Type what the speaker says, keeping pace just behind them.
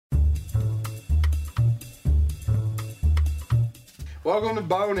Welcome to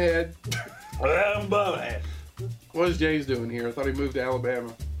Bonehead. I'm Bonehead. What is James doing here? I thought he moved to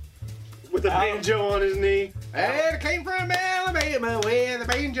Alabama. With a banjo on his knee. And I came from Alabama with a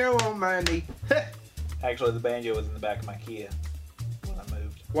banjo on my knee. Actually, the banjo was in the back of my Kia when I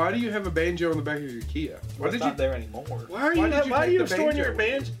moved. Why do you have a banjo on the back of your Kia? Why It's did not you? there anymore. Why are Why did you take the storing your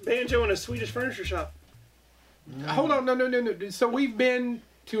banjo? banjo in a Swedish furniture shop? Hold on, no. So we've been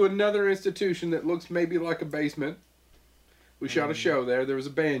to another institution that looks maybe like a basement. We shot a show there. There was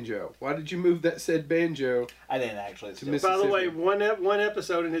a banjo. Why did you move that said banjo? I didn't actually. To Still, miss- By the way, Mississippi. one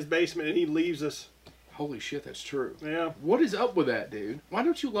episode in his basement and he leaves us. Holy shit, that's true. Yeah. What is up with that, dude? Why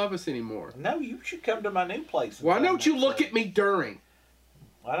don't you love us anymore? no, you should come to my new place. Why don't you look at me during?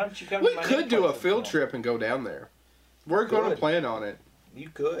 Why don't you come We to my could new do a place field and trip and go down there. We're going to Good. plan on it. film? You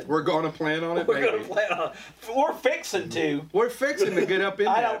could. We're going to plan on it, We're baby. gonna plan on. We're fixing to. We're fixing to get up in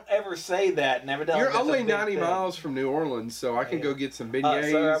I there. don't ever say that. Never done. You're That's a only big 90 thing. miles from New Orleans, so I can Yeah. go get some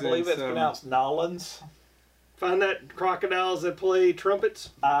beignets Sir, I believe and it's some... pronounced Nolans. Find that crocodiles that play trumpets.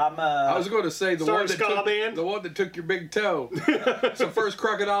 I was going to say the Start one, a that ska took, band. the one that took your big toe. It's the first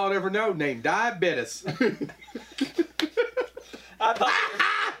crocodile I'd ever known, named Diabetes. I thought.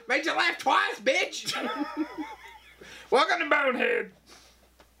 Made you laugh twice, bitch! Welcome to Bonehead.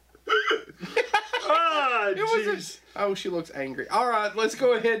 Ah, It was jeez. Oh, she looks angry. All right, let's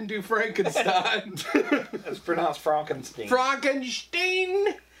go ahead and do Frankenstein. It's pronounced Frankenstein.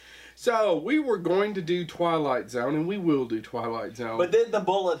 Frankenstein. So we were going to do Twilight Zone, and we will do Twilight Zone. But then the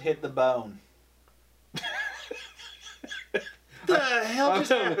bullet hit the bone. The hell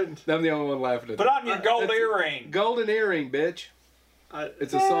just happened? I'm the only one laughing at Put that. on your gold That's- earring. Golden Earring, bitch. I,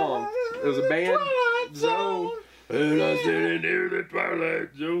 It's a song. It was a band. Twilight Zone. And I said near the Twilight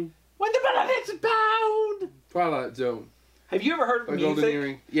Zone. When the bullet hits the bone. Twilight Zone. Have you ever heard A of Golden music?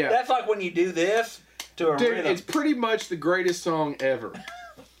 Earring. Yeah. That's like when you do this to a Dude, rhythm. it's pretty much the greatest song ever.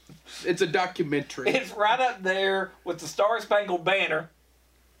 It's a documentary. It's right up there with the Star Spangled Banner.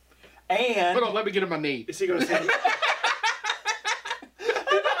 And Hold on, let me get on my knee. is he going to say?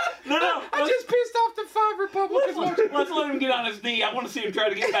 no, I just pissed off the 5 Republicans. let's let him get on his knee. I want to see him try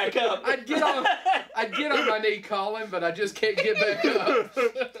to get back up. I'd get on my knee, Colin, but I just can't get back up.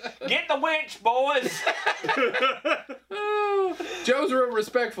 Get the winch, boys. Oh, Joe's real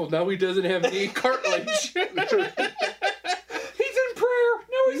respectful. No, he doesn't have knee cartilage. He's in prayer.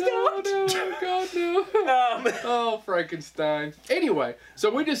 No, he's not. No, God, no. Oh, Frankenstein. Anyway, so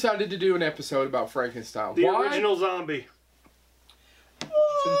we decided to do an episode about Frankenstein. The Why? original zombie.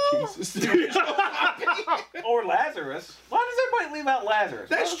 Jesus. dude. Or Lazarus. Why does everybody leave out Lazarus?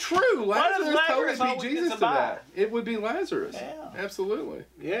 That's true. Why does Lazarus Lazarus totally always beat get Jesus to to buy? that. It would be Lazarus. Yeah. Absolutely.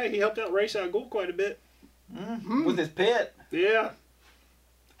 Yeah, he helped out Ra's al Ghul quite a bit. With his pit. Yeah.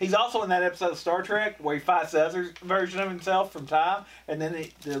 He's also in that episode of Star Trek where he fights the other version of himself from time, and then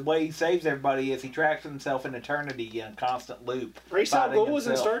the way he saves everybody is he tracks himself in eternity in a constant loop. Ra's al fighting Ghul was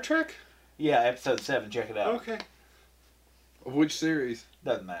in himself. Star Trek? Yeah, episode 7. Check it out. Okay. Which series?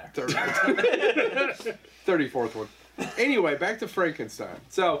 Doesn't matter. 34th one. Anyway, back to Frankenstein.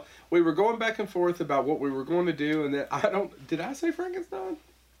 So we were going back and forth about what we were going to do, and then did I say Frankenstein?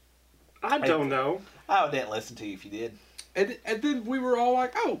 I don't know. I didn't listen to you if you did. And then we were all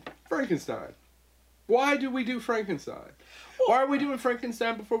like, oh, Frankenstein. Why do we do Frankenstein? Why are we doing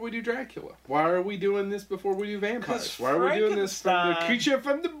Frankenstein before we do Dracula? Why are we doing this before we do vampires? 'Cause Why are we doing this from the Frankenstein- creature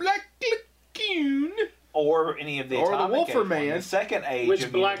from the Black Lagoon? Or any of the Or the Atomic Wolfer Age Man. one, the second age Which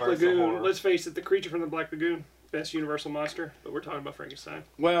of Black Universal Lagoon? Horror. Let's face it, the creature from the Black Lagoon, best Universal monster. But we're talking about Frankenstein.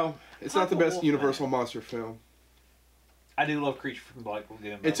 Well, it's not the best Wolfman. Universal monster film. I do love Creature from the Black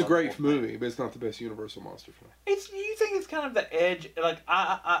Lagoon. but It's I a love great Wolfman. movie, but it's not the best Universal monster film. You think it's kind of the edge? Like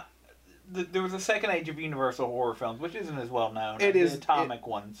there was a second age of Universal horror films, which isn't as well known. It the is- Atomic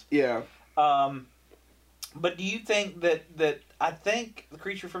ones. Yeah. But do you think that I think the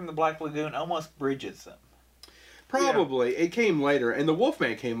Creature from the Black Lagoon almost bridges them? Probably. It came later, and the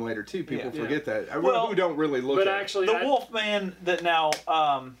Wolfman came later, too. People Yeah. forget that. Well, who don't really look But at actually, The Wolfman that now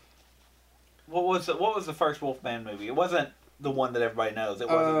what was the first Wolfman movie? It wasn't the one that everybody knows. It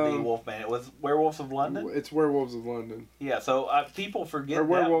wasn't the Wolfman. It was Werewolves of it. London. It's Werewolves of London. Yeah, so people forget Or that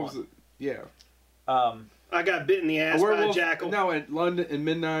Werewolves... one. Yeah. I got bit in the ass A by a werewolf... jackal. No, at London in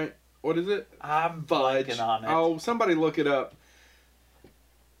Midnight... What is it? I'm Fudge. blanking on it. Oh, somebody look it up.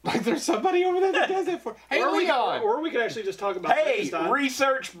 Like, there's somebody over there that does that for... Hey, or, Leon! we could actually just talk about Hey, Frankenstein.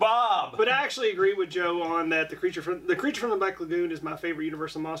 research Bob. But I actually agree with Joe on that. The creature from the Black Lagoon is my favorite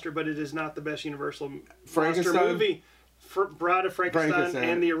Universal monster, but it is not the best Universal monster Frankenstein? movie. Bride of Frankenstein, Frankenstein.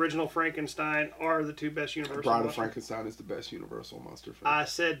 and the original Frankenstein are the two best Universal Bride of monsters. Frankenstein is the best Universal monster film. I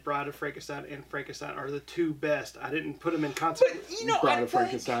said Bride of Frankenstein and Frankenstein are the two best. I didn't put them in consequence. But, you know, Bride I of think-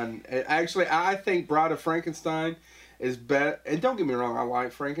 Frankenstein. Actually, I think Bride of Frankenstein is better. And don't get me wrong, I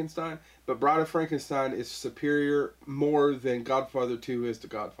like Frankenstein, but Bride of Frankenstein is superior more than Godfather 2 is to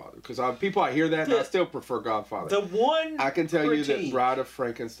Godfather. Because people, I hear that, and I still prefer Godfather. The one I can tell you that critique Bride of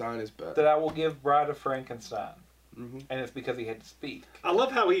Frankenstein is better. that I will give Bride of Frankenstein, Mhm. and it's because he had to speak. I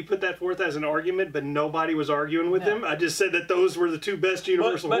love how he put that forth as an argument, but nobody was arguing with No. him. I just said that those were the two best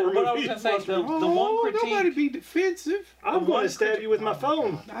Universal but horror I was movies. gonna say, the Oh, one critique, nobody be defensive. I'm the going one to stab critic- you with my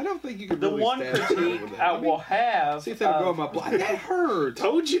phone. I don't think you can the really one stab critique someone with that. I Let me will have. see if that'll go of- in my blood. That hurt.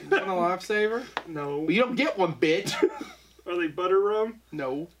 Told you. Want a lifesaver? No. Well, you don't get one, bitch. Are they butter rum?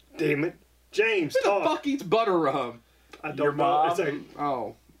 No. Damn it. James, Who the talk. fuck eats butter rum? I don't Your know. mom? It's like,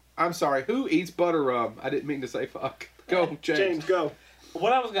 Oh, I'm sorry. Who eats butter rum? I didn't mean to say fuck. Go, James. James, go.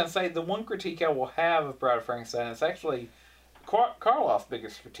 What I was going to say, the one critique I will have of Bride of Frankenstein, it's actually Karloff's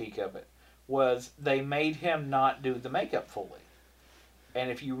biggest critique of it, was they made him not do the makeup fully. And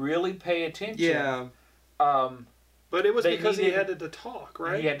if you really pay attention, Yeah, But it was They because he needed- had to talk,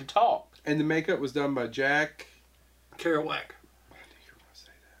 right? he had to talk. and the makeup was done by Jack. Kerouac. I knew you were going to say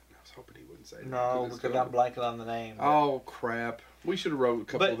that. I was hoping he wouldn't say that. No, it's because gonna- I'm blanking on the name. Oh, crap. We should have wrote a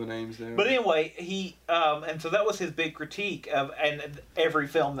couple But- of the names down. But anyway, he and so that was his big critique of, and every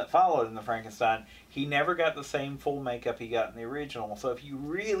film that followed in the Frankenstein, he never got the same full makeup he got in the original. So if you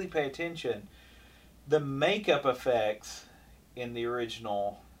really pay attention, the makeup effects in the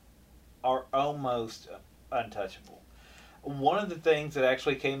original are almost untouchable. One of the things that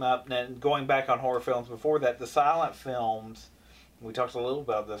actually came up, and going back on horror films before that, the silent films, we talked a little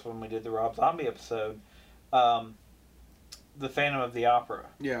about this when we did the Rob Zombie episode, the Phantom of the Opera.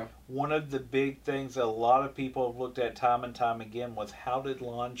 yeah. One of the big things that a lot of people have looked at time and time again was how did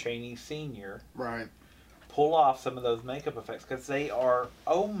Lon Chaney Sr. Right. pull off some of those makeup effects? Because they are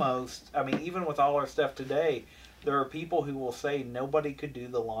almost, I mean, even with all our stuff today, there are people who will say nobody could do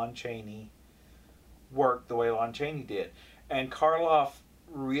the Lon Chaney work the way Lon Chaney did. And Karloff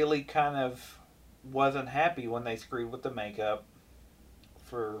really kind of wasn't happy when they screwed with the makeup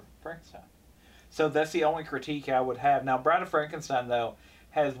for Frankenstein. So that's the only critique I would have. Now, Bride of Frankenstein, though,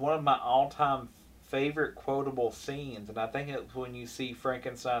 has one of my all-time favorite quotable scenes, and I think it's when you see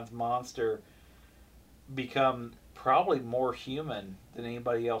Frankenstein's monster become probably more human than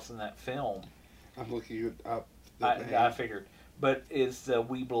anybody else in that film. I'm looking it up. I figured. But is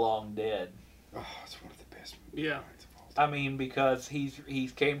We Belong Dead. Oh, it's one of the best Yeah. movies of all time. I mean, because he's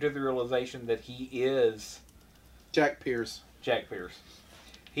came to the realization that he is Jack Pierce. Jack Pierce.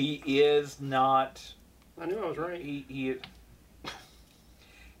 He is not. I knew I was right. He is.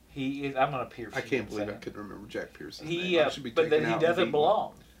 I'm gonna Pierce. I you can't in believe I saying. couldn't remember Jack Pierce's He, name. I should be but that taken he out and doesn't beaten.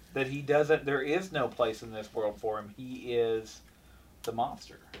 belong. That he doesn't. There is no place in this world for him. He is the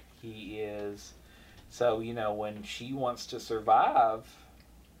monster. He is. So when she wants to survive,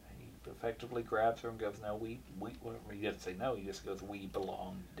 he effectively grabs her and goes, "No, we." He doesn't say no. He just goes, "We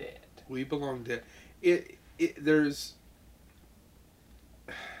belong dead." We Belong Dead. There's.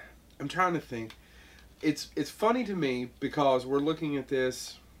 I'm trying to think. It's funny to me because we're looking at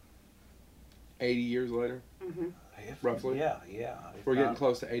this 80 years later. Mm-hmm. Roughly. Yeah. If We're getting not-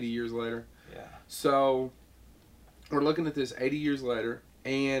 close to 80 years later. Yeah. So we're looking at this 80 years later,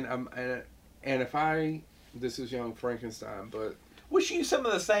 and this is young Frankenstein, but Which use some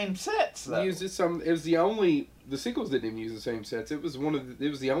of the same sets though. used it was the sequels didn't even use the same sets. It was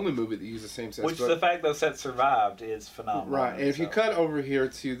the only movie that used the same sets. Which but- the fact those sets survived is phenomenal. Right, and if you So- cut over here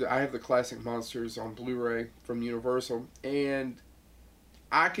to I have the classic monsters on Blu-ray from Universal, and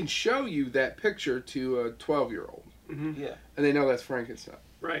I can show you that picture to a 12-year-old, Mm-hmm. Yeah. and they know that's Frankenstein.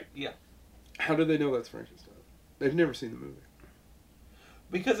 Right. How do they know that's Frankenstein? They've never seen the movie.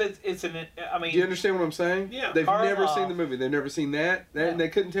 Because it's an. I mean. Do you understand what I'm saying? Yeah. They've never Karloff- seen the movie. They've never seen that. No. They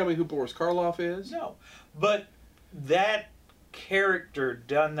couldn't tell me who Boris Karloff is. No, but that character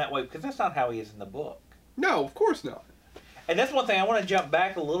done that way because that's not how he is in the book. No, of course not. And that's one thing I want to jump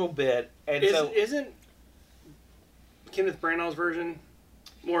back a little bit. And so Isn't Kenneth Branagh's version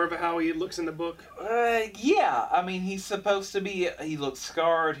more of how he looks in the book? yeah, I mean he's supposed to be. He looks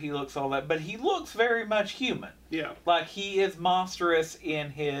scarred. He looks all that, but he looks very much human. Yeah. Like he is monstrous in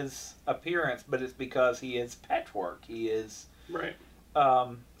his appearance, but it's because he is patchwork. He is. Right.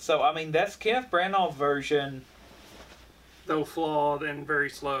 So I mean that's Kenneth Branagh's version. Though flawed and very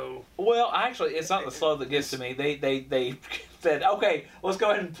slow. Well, actually, it's not the slow that gets to me. They said, okay, let's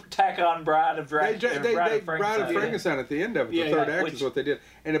go ahead and tack on Bride of They Frankenstein. Bride of Frankenstein at the end of it. Yeah, The third yeah, act which- is what they did.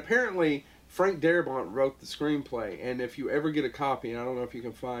 And apparently, Frank Darabont wrote the screenplay, and if you ever get a copy, and I don't know if you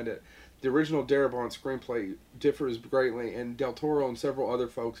can find it, the original Darabont screenplay differs greatly, and Del Toro and several other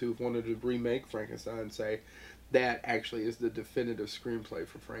folks who've wanted to remake Frankenstein say that actually is the definitive screenplay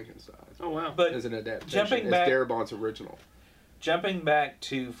for Frankenstein. Oh, wow. But As an adaptation, jumping as back, Darabont's original. jumping back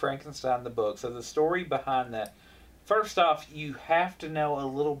to Frankenstein the book, so the story behind that. First off, you have to know a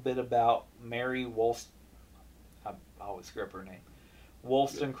little bit about Mary Wollstonecraft. I always screw up her name.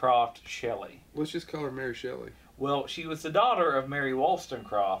 Wollstonecraft Shelley. Let's just call her Mary Shelley. Well, she was the daughter of Mary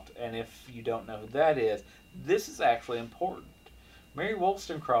Wollstonecraft, and if you don't know who that is, this is actually important. Mary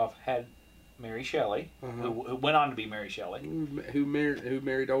Wollstonecraft had Mary Shelley, who went on to be Mary Shelley. Who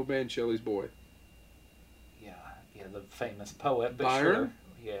married Old Man Shelley's boy? Yeah, the famous poet. But Byron?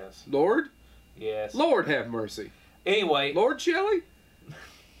 sure, yes, Lord? yes. Lord have mercy. Anyway, Lord Shelley?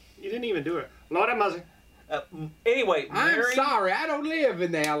 You didn't even do it. Lord have mercy. anyway, Mary. I'm sorry, I don't live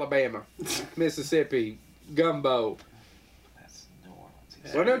in the Alabama, Mississippi gumbo. That's New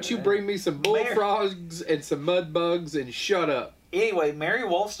Orleans. Why don't you bring me some bullfrogs and some mud bugs and shut up? Anyway, Mary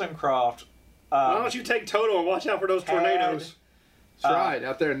Wollstonecraft. Why don't you take Toto and watch out for those tornadoes? That's right,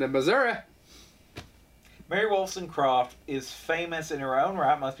 out there in the Missouri. Mary Wollstonecraft is famous in her own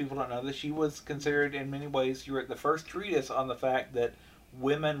right. Most people don't know that she was considered, in many ways, she wrote the first treatise on the fact that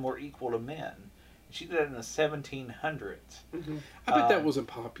women were equal to men. She did it in the 1700s. Mm-hmm. I bet that wasn't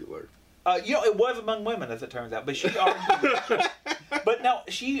popular. It was among women, as it turns out. But she argued. But no,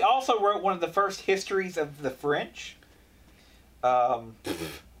 she also wrote one of the first histories of the French.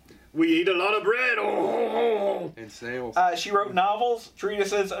 We eat a lot of bread. Oh. And snails. She wrote novels,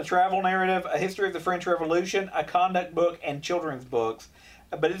 treatises, a travel narrative, a history of the French Revolution, a conduct book, and children's books.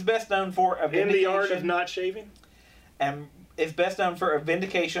 But is best known for a In the art of not shaving. And is best known for a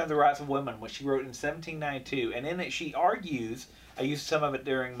vindication of the rights of women, which she wrote in 1792. And in it, she argues. I used some of it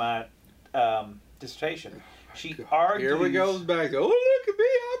during my dissertation. She argues. Here we go back. Oh, look at me,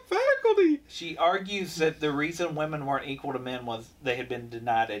 I'm faculty. She argues that the reason women weren't equal to men was they had been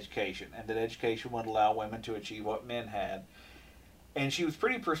denied education, and that education would allow women to achieve what men had. And she was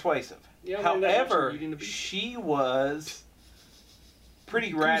pretty persuasive. Yeah, I mean, that However, was reading to be- she was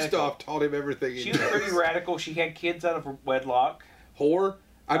pretty radical. Gustav taught him everything. She was pretty radical. She had kids out of wedlock. Whore?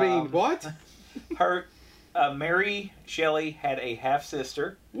 I mean, what? Her Mary Shelley had a half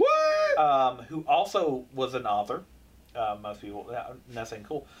sister. What? Who also was an author. Most people, nothing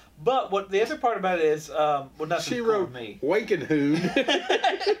cool. But what the other part about it is, nothing She cool wrote with me.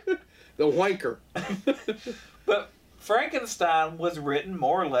 Wankenhoon. The wanker. But Frankenstein was written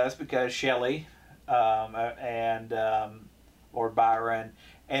more or less because Shelley and Lord Byron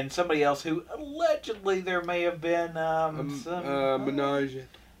and somebody else who allegedly there may have been some menage.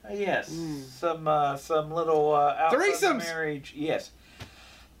 Yes, some little outside Threesomes. marriage. Yes.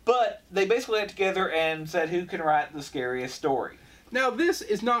 But they basically got together and said, who can write the scariest story? Now, this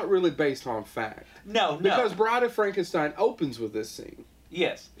is not really based on fact. No. Because Bride of Frankenstein opens with this scene.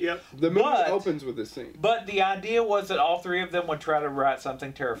 Yes. Yep. The movie But- opens with this scene. But the idea was that all three of them would try to write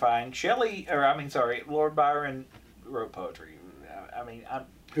something terrifying. Lord Byron wrote poetry.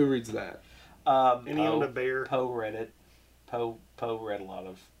 Who reads that? And he owned a bear. Poe read it. Poe read a lot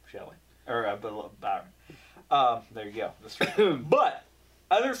of Shelley. Or Byron. There you go. That's true. But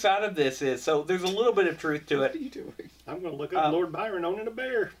other side of this is, so there's a little bit of truth to What it. are you doing? I'm going to look up Lord Byron owning a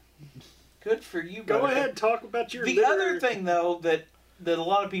bear. Good for you, Go brother. ahead, talk about your The literary- other thing, though, that a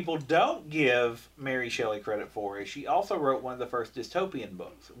lot of people don't give Mary Shelley credit for is she also wrote one of the first dystopian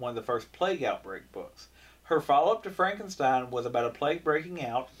books, one of the first plague outbreak books. Her follow-up to Frankenstein was about a plague breaking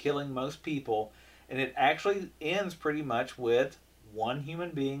out, killing most people, and it actually ends pretty much with one human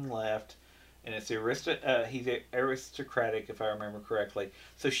being left, and it's he's aristocratic, if I remember correctly.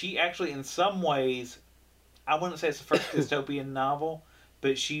 So she actually, in some ways, I wouldn't say it's the first dystopian novel,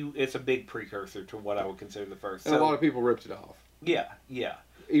 but it's a big precursor to what I would consider the first. And a lot of people ripped it off. Yeah.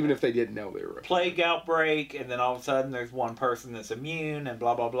 Even if they didn't know they were ripped Plague outbreak, and then all of a sudden there's one person that's immune, and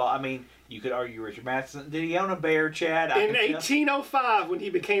blah, blah, blah. I mean, you could argue Richard Matheson. Did he own a bear, Chad? In 1805, when he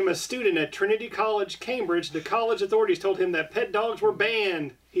became a student at Trinity College, Cambridge, the college authorities told him that pet dogs were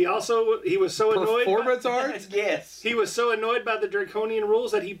banned. He was so annoyed. Performance art? Yes. He was so annoyed by the draconian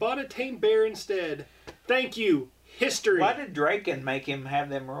rules that he bought a tame bear instead. Thank you, history. Why did Draken make him have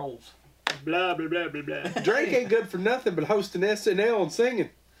them rules? Blah blah blah blah blah. Drake ain't good for nothing but hosting SNL and singing.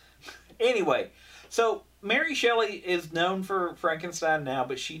 Anyway, so Mary Shelley is known for Frankenstein now,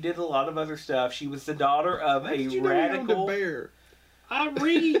 but she did a lot of other stuff. She was the daughter of How a did you know he owned radical. a bear? I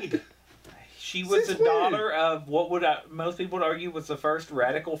read. She was Since the when? daughter of what most people would argue was the first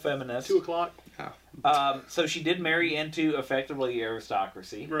radical feminist. 2 o'clock. Oh. So she did marry into effectively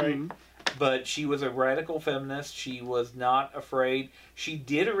aristocracy. Right. Mhm. But she was a radical feminist. She was not afraid. She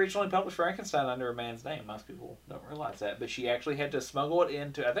did originally publish Frankenstein under a man's name. Most people don't realize that. But she actually had to smuggle it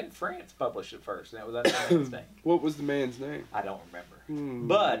into, I think France published it first, and it was under a man's name. What was the man's name? I don't remember.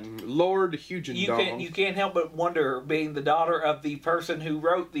 But Lord Hugendong. you can't help but wonder, being the daughter of the person who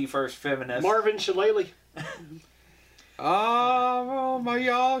wrote the first feminist. Marvin Shillelagh. Oh, my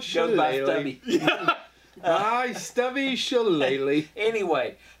y'all Goes by shillelagh. Stubby. My stubby shillelagh.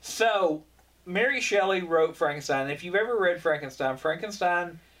 Anyway, so Mary Shelley wrote Frankenstein. If you've ever read Frankenstein,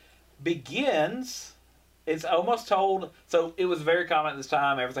 Frankenstein begins, it's almost told, so it was very common at this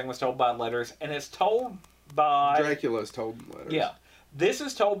time, everything was told by letters, and it's told by... Dracula's told in letters. Yeah. This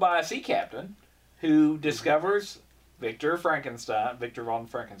is told by a sea captain who discovers Victor von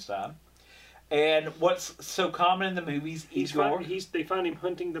Frankenstein. And what's so common in the movies, They find him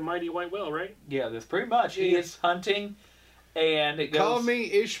hunting the mighty white whale, right? yeah, that's pretty much. He is hunting, and it goes... Call me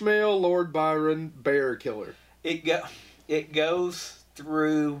Ishmael Lord Byron Bear Killer. It goes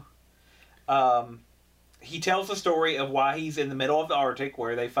through... he tells the story of why he's in the middle of the Arctic,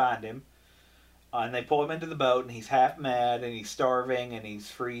 where they find him. And they pull him into the boat, and he's half mad, and he's starving, and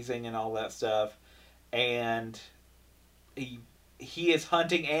he's freezing, and all that stuff. And he is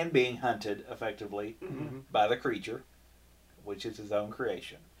hunting and being hunted, effectively, by the creature, which is his own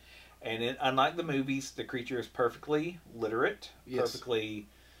creation. And unlike the movies, the creature is perfectly literate, perfectly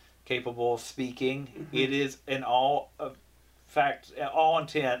capable of speaking. It is, in all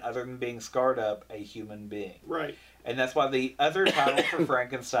intent, other than being scarred up, a human being. Right. And that's why the other title for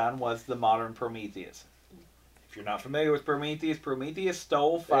Frankenstein was The Modern Prometheus. If you're not familiar with Prometheus, Prometheus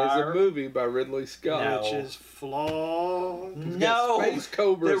stole fire. It's a movie by Ridley Scott. No. Which is flawed. No. Space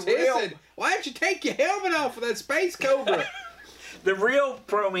Cobra's hissing. Why don't you take your helmet off for that Space Cobra? The real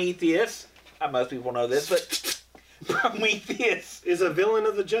Prometheus, most people know this, but Prometheus is a villain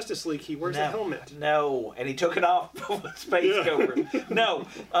of the Justice League. He wears a helmet. No, and he took it off with Space Cobra. No,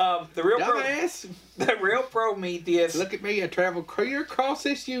 the real Prometheus. Look at me, I traveled clear across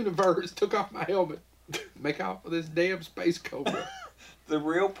this universe, took off my helmet. Make off with this damn Space Cobra. The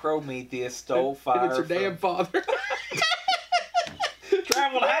real Prometheus stole fire. It's your damn father.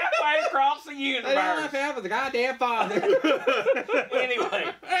 Traveled halfway across the universe. I was the goddamn father.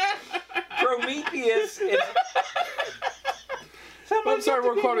 Anyway, Prometheus is... I'm sorry,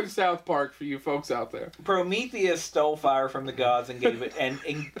 we're quoting South Park for you folks out there. Prometheus stole fire from the gods and gave it and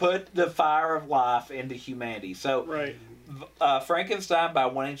put the fire of life into humanity. So, right. Frankenstein, by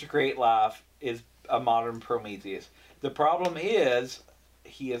wanting to create life, is a modern Prometheus. The problem is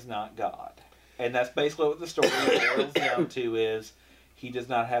he is not God, and that's basically what the story boils down to. Is he does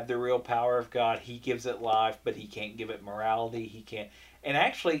not have the real power of God. He gives it life, but he can't give it morality. He can't, and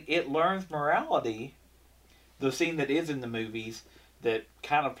actually, it learns morality. The scene that is in the movies that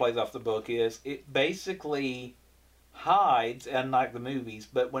kind of plays off the book is it basically hides, unlike the movies,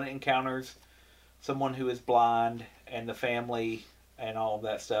 but when it encounters someone who is blind and the family and all of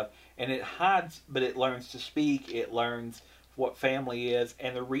that stuff, and it hides, but it learns to speak, it learns what family is,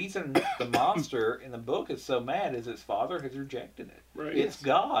 and the reason the monster in the book is so mad is its father has rejected it. Right. Its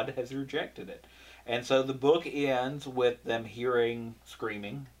God has rejected it. And so the book ends with them hearing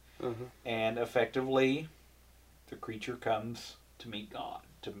screaming, and effectively the creature comes to meet God,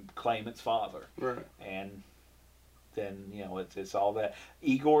 to claim its father. Right. And then, it's all that.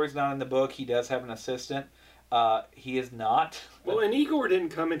 Igor is not in the book. He does have an assistant. He is not. Well, and Igor didn't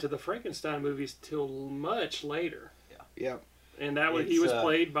come into the Frankenstein movies till much later. Yeah. And he was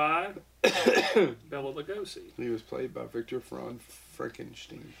played by Bela Lugosi. He was played by Victor von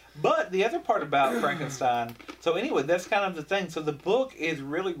Frankenstein. But the other part about Frankenstein, so anyway, that's kind of the thing. So the book is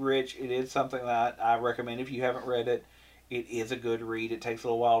really rich. It is something that I recommend if you haven't read it. It is a good read. It takes a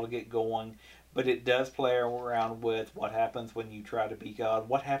little while to get going. But it does play around with what happens when you try to be God.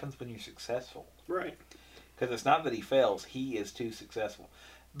 What happens when you're successful. Right. Because it's not that he fails. He is too successful.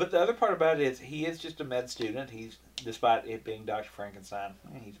 But the other part about it is he is just a med student. He's, despite it being Dr. Frankenstein,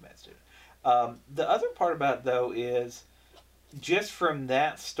 he's a med student. The other part about it, though, is just from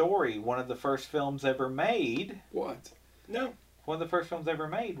that story, one of the first films ever made... What? No. One of the first films ever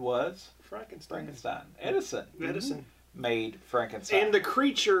made was... Frankenstein. Edison. Made Frankenstein. And the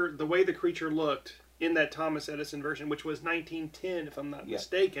creature, the way the creature looked in that Thomas Edison version, which was 1910, if I'm not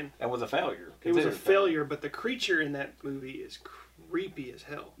mistaken. And was a failure. It was a failure, but the creature in that movie is creepy as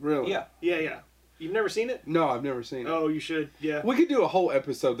hell. Really? Yeah. Yeah. You've never seen it? No, I've never seen it. Oh, you should. Yeah. We could do a whole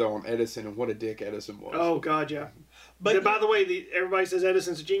episode, though, on Edison and what a dick Edison was. Oh, God, yeah. But by the way, everybody says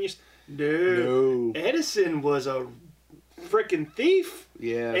Edison's a genius. No. Edison was a freaking thief.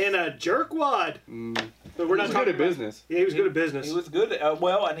 Yeah. And a jerkwad. But we're He not was talking good at about- business. Yeah, he was good at business. He was good.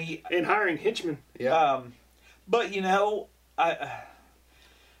 Well, and he. and hiring henchmen. Yeah. But you know,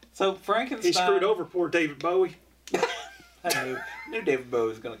 so Frankenstein. He screwed over poor David Bowie. I knew David Bowie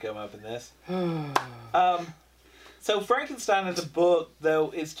was going to come up in this. So Frankenstein as a book,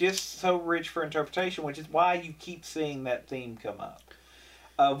 though, it's just so rich for interpretation, which is why you keep seeing that theme come up.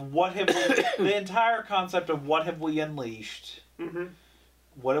 Of what have we, the entire concept of what have we unleashed, Mm-hmm.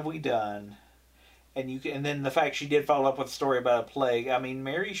 what have we done, and then the fact she did follow up with a story about a plague. I mean,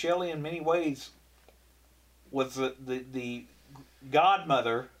 Mary Shelley in many ways was the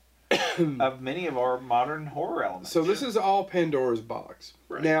godmother of many of our modern horror elements. So this is all Pandora's box.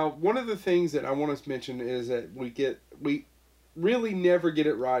 Right. Now, one of the things that I want to mention is that we really never get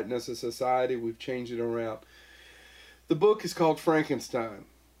it right as a society. We've changed it around. The book is called Frankenstein.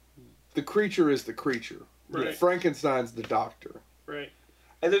 The creature is the creature. Right. Frankenstein's the doctor. Right.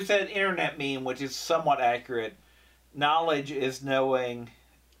 And there's that internet meme, which is somewhat accurate. Knowledge is knowing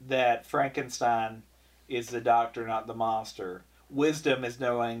that Frankenstein is the doctor, not the monster. Wisdom is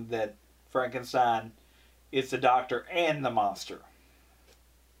knowing that Frankenstein is the doctor and the monster.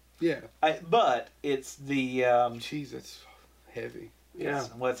 Yeah. But it's the... Jeez, that's heavy. Yeah.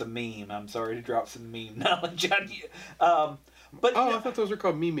 It's a meme. I'm sorry to drop some meme knowledge on you. But Oh, I thought those were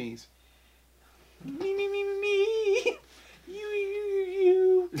called memes. me.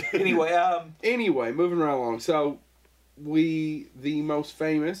 You. Anyway, Anyway, moving right along. So, the most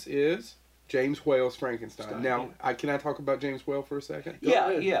famous is James Whale's Frankenstein. Now, can I talk about James Whale for a second?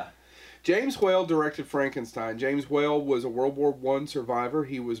 yeah. James Whale directed Frankenstein. James Whale was a World War I survivor.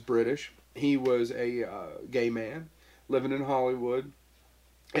 He was British. He was a gay man living in Hollywood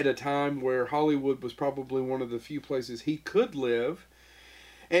at a time where Hollywood was probably one of the few places he could live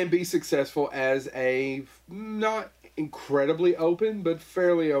and be successful as a not incredibly open, but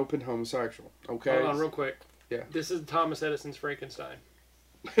fairly open homosexual. Okay? Hold on, real quick. Yeah. This is Thomas Edison's Frankenstein.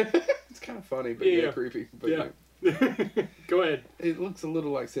 It's kind of funny, but Yeah. creepy. But Yeah. Go ahead. it looks a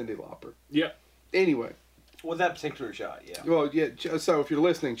little like Cyndi Lauper. Yeah. Anyway. With that particular shot, yeah. Well, yeah. So if you're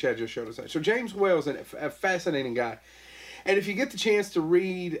listening, Chad just showed us that. So James Whale's a fascinating guy, and if you get the chance to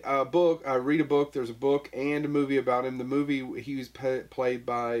read a book, There's a book and a movie about him. The movie he was played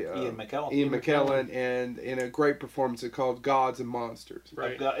by Ian McKellen. Ian McKellen, and in a great performance called Gods and Monsters.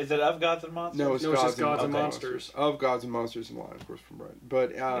 Right. Is it Of Gods and Monsters? No, it's No, it's Gods, just Gods and okay. Monsters. Of Gods and Monsters and Lion, of course, from Brian.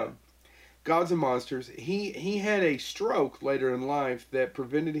 But Gods and Monsters, he had a stroke later in life that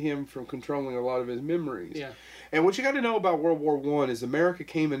prevented him from controlling a lot of his memories. Yeah. And what you got to know about World War I is America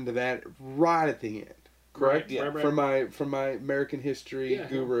came into that right at the end. Correct? Right, yeah. right. From my American history Yeah.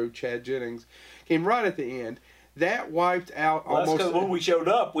 guru, Chad Jennings, came right at the end. That wiped out Well, that's almost... because when we showed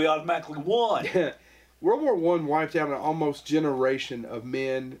up, we automatically won. World War I wiped out an almost generation of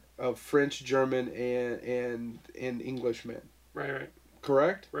men, of French, German, and English men. Right.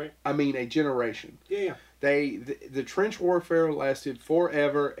 Correct? Right. I mean, a generation. Yeah. The trench warfare lasted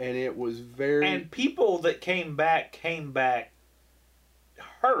forever, and it was very And people that came back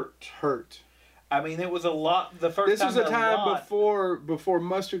hurt. hurt. I mean, it was a lot. The first This time was a that time lot- before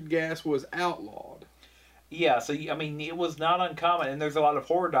mustard gas was outlawed. Yeah, so I mean, it was not uncommon, and there's a lot of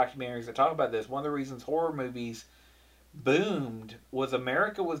horror documentaries that talk about this. One of the reasons horror movies boomed was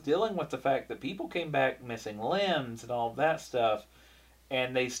America was dealing with the fact that people came back missing limbs and all of that stuff,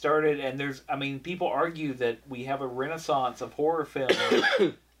 and they started. And people argue that we have a renaissance of horror film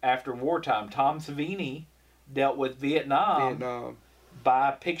after wartime. Tom Savini dealt with Vietnam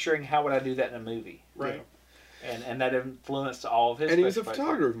by picturing how would I do that in a movie, Right. and that influenced all of his. And he was a special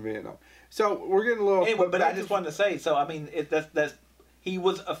photographer in Vietnam. So we're getting a little. Anyway, but I just wanted to say, so I mean, that's he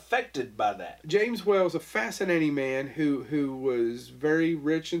was affected by that. James Whale's a fascinating man who was very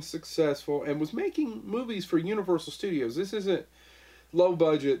rich and successful and was making movies for Universal Studios. This isn't low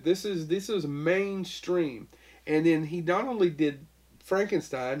budget. This is mainstream. And then he not only did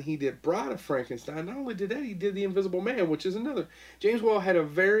Frankenstein, he did Bride of Frankenstein. Not only did that, he did The Invisible Man, which is another. James Whale had a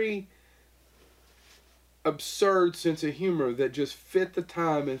very absurd sense of humor that just fit the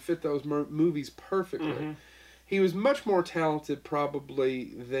time and fit those movies perfectly. Mm-hmm. He was much more talented probably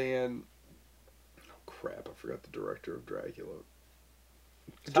than... Oh, crap. I forgot the director of Dracula.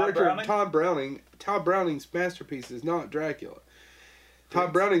 Todd Browning's masterpiece is not Dracula.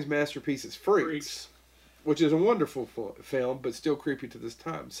 Todd Browning's masterpiece is Freaks. Which is a wonderful film, but still creepy to this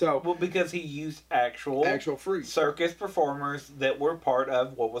time. So, Well, because he used actual freaks. circus performers that were part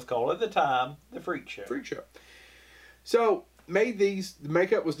of what was called at the time the Freak Show. Freak show. So made these. The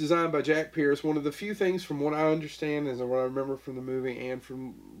makeup was designed by Jack Pierce. One of the few things, from what I understand, is what I remember from the movie and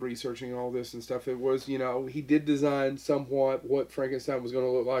from researching all this and stuff. It was, he did design somewhat what Frankenstein was going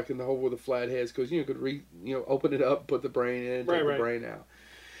to look like in the hole with the flat heads, because you could open it up, put the brain in, take the brain out.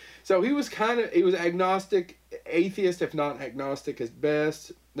 So he was agnostic, atheist, if not agnostic at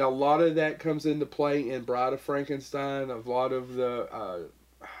best. Now, a lot of that comes into play in Bride of Frankenstein. A lot of the, I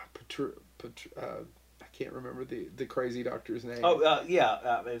can't remember the crazy doctor's name. Oh,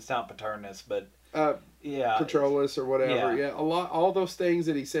 it's not Paternus, but Petrolus or whatever. Yeah, all those things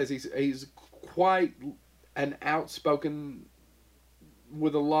that he says. He's quite an outspoken,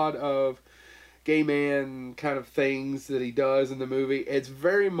 with a lot of gay man kind of things that he does in the movie. It's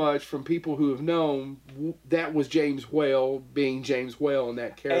very much from people who have known that was James Whale being James Whale in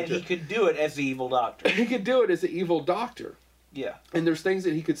that character. And he could do it as the evil doctor. He could do it as the evil doctor. Yeah. And there's things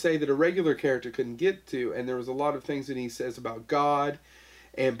that he could say that a regular character couldn't get to, and there was a lot of things that he says about God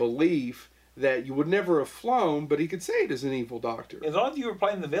and belief that you would never have flown, but he could say it as an evil doctor. As long as you were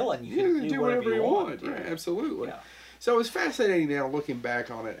playing the villain, you could do whatever you want. Yeah, absolutely. Yeah. So it's fascinating now looking back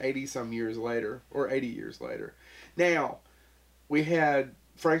on it 80-some years later, or 80 years later. Now, we had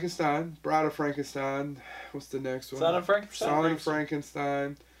Frankenstein, Bride of Frankenstein. What's the next one? Son of Frankenstein. Son of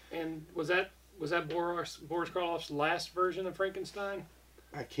Frankenstein. And was that Boris Karloff's last version of Frankenstein?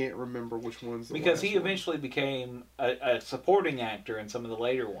 I can't remember which one's the because last he one. eventually became a supporting actor in some of the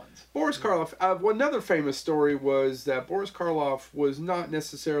later ones. Boris Karloff. Another famous story was that Boris Karloff was not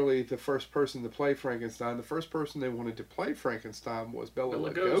necessarily the first person to play Frankenstein. The first person they wanted to play Frankenstein was Bela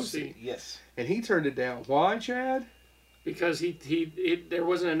Lugosi. Yes. And he turned it down. Why, Chad? Because there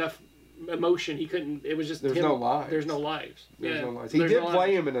wasn't enough emotion. He couldn't. It was just There's him. no lives. There's no lives. There's no lives. He did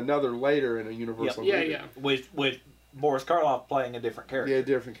play him in another later in a Universal movie. Yeah. With Boris Karloff playing a different character. Yeah,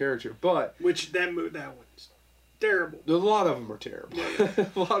 different character. But that one's terrible. A lot of them are terrible.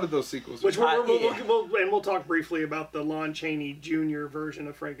 A lot of those sequels. Which we'll talk briefly about the Lon Chaney Jr. version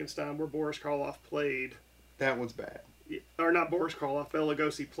of Frankenstein where Boris Karloff played. That one's bad. Or not Boris Karloff. Bela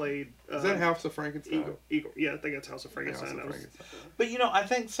Lugosi played. Is that House of Frankenstein? Eagle. Yeah, I think that's House of Frankenstein. But I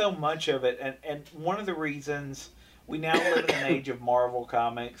think so much of it, and one of the reasons we now live in an age of Marvel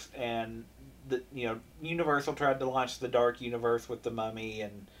comics, and Universal tried to launch the Dark Universe with the Mummy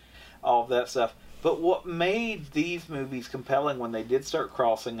and all of that stuff. But what made these movies compelling when they did start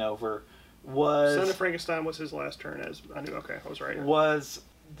crossing over was... Son of Frankenstein was his last turn as... I knew, okay, I was right. Was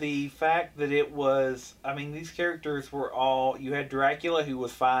the fact that it was... I mean, these characters were all... You had Dracula, who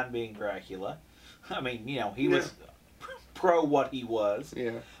was fine being Dracula. I mean, he was pro what he was.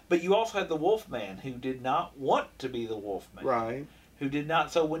 Yeah. But you also had the Wolfman, who did not want to be the Wolfman. Right. Who did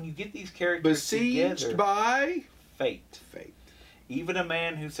not. So when you get these characters besieged together, by fate. Even a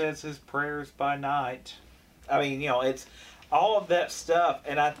man who says his prayers by night. I mean, it's all of that stuff,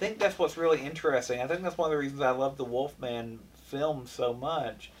 and I think that's what's really interesting. I think that's one of the reasons I love the Wolfman film so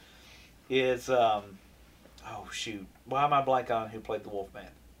much. Is why am I blank on who played the Wolfman?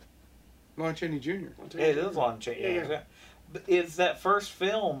 Lon Chaney Jr. Yeah, it is Lon Chaney. Yeah. But is that first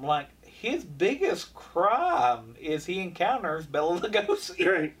film his biggest crime is he encounters Bela Lugosi,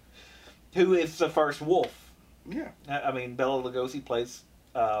 right? Who is the first wolf? Yeah, I mean Bela Lugosi plays.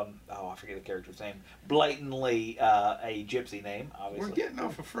 I forget the character's name. Blatantly a gypsy name, obviously. We're getting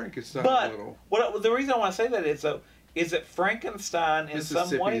off of Frankenstein but a little. The reason I want to say that is that Frankenstein in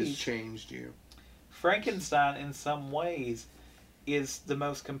some ways has changed you. Frankenstein in some ways is the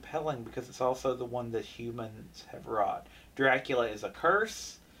most compelling because it's also the one that humans have wrought. Dracula is a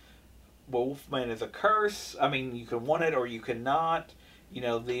curse. Wolfman is a curse. I mean, you can want it or you cannot.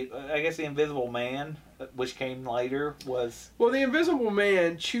 I guess the Invisible Man, which came later, was... Well, the Invisible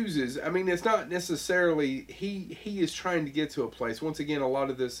Man chooses. I mean, it's not necessarily... He is trying to get to a place. Once again, a lot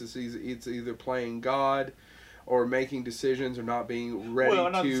of this is it's either playing God or making decisions or not being ready to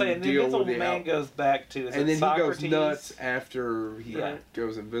deal with the... The Invisible Man goes back to... And then Socrates? He goes nuts after he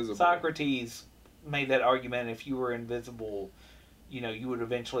goes invisible. Socrates made that argument, if you were invisible... you would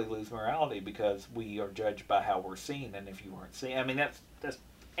eventually lose morality because we are judged by how we're seen, and if you weren't seen, I mean that's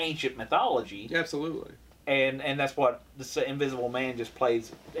ancient mythology. Absolutely. And that's what the Invisible Man just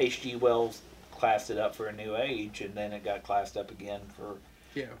plays. H.G. Wells classed it up for a new age, and then it got classed up again for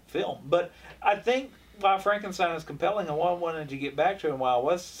film. But I think why Frankenstein is compelling, and why I wanted to get back to it, and why I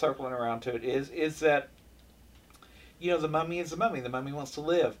was circling around to it, is that the mummy is the mummy. The mummy wants to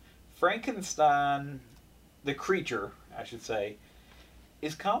live. Frankenstein, the creature, I should say,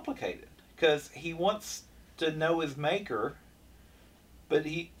 is complicated because he wants to know his maker, but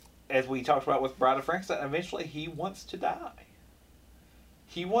as we talked about with Bride of Frankenstein, eventually he wants to die.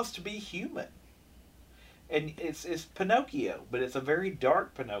 He wants to be human. and it's Pinocchio, but it's a very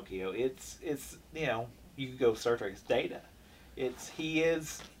dark Pinocchio. It's you know, you could go Star Trek's Data. He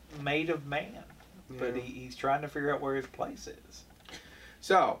is made of man, but he's trying to figure out where his place is.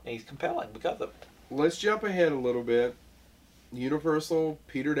 So And he's compelling because of it. let's jump ahead a little bit. Universal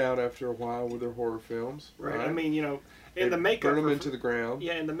petered out after a while with their horror films. Right. Right. I mean, you know, They and the makeup. burn them for- into the ground.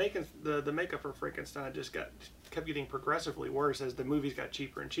 Yeah, and the makeup for Frankenstein kept getting progressively worse as the movies got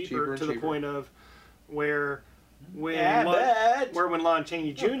cheaper and cheaper, to the point of where when when Lon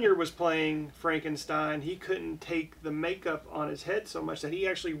Chaney Jr. was playing Frankenstein, he couldn't take the makeup on his head so much that he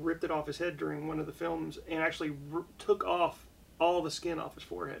actually ripped it off his head during one of the films and actually took off all the skin off his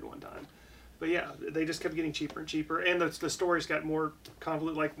forehead one time. But yeah, they just kept getting cheaper and cheaper, and the stories got more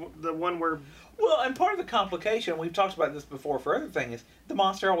convoluted. Like the one where Well, and part of the complication, we've talked about this before for other things, is the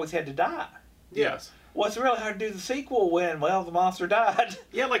monster always had to die. Yes. Well, it's really hard to do the sequel when, well, the monster died.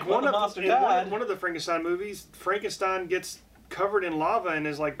 yeah, like Well, one the of monster in died. one of the Frankenstein movies, Frankenstein gets covered in lava and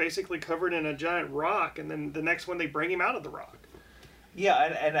is like basically covered in a giant rock, and then the next one they bring him out of the rock. Yeah,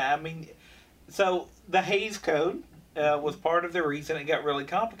 and I mean, so the Hays Code was part of the reason it got really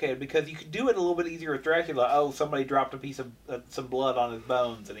complicated, because you could do it a little bit easier with Dracula. Oh, somebody dropped a piece of some blood on his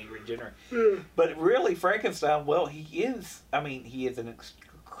bones and he regenerates. But really, Frankenstein, well, he is an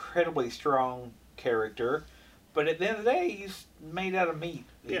incredibly strong character, but at the end of the day, he's made out of meat.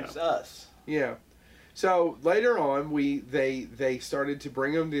 He's us. Yeah. So later on, they started to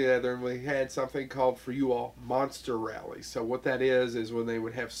bring them together, and we had something called, for you all, monster rallies. So what that is when they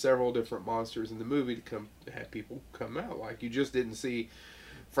would have several different monsters in the movie to have people come out. Like, you just didn't see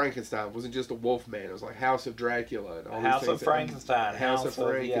Frankenstein. It wasn't just a wolf man. It was like House of Dracula and all House these things. of Frankenstein. House of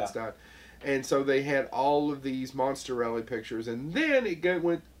Frankenstein. And so they had all of these monster rally pictures, and then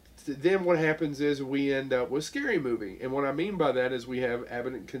then what happens is we end up with Scary Movie. And what I mean by that is we have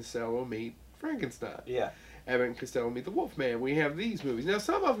Abbott and Costello meet Frankenstein. Yeah. Abbott and Costello meet the Wolfman. We have these movies. Now,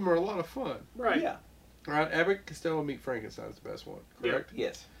 some of them are a lot of fun. Right. Yeah. Right? Abbott and Costello meet Frankenstein is the best one. Correct?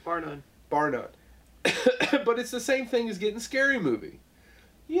 Yes. Bar none. Bar none. But it's the same thing as getting Scary Movie.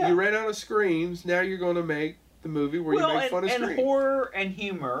 Yeah. You ran out of screams. Now you're going to make the movie where you make fun of and screams. horror and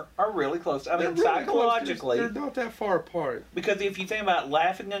humor are really close. I mean, They're really psychologically, close. They're not that far apart. because if you think about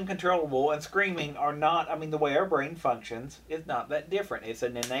laughing uncontrollable and screaming are not, I mean, the way our brain functions is not that different. It's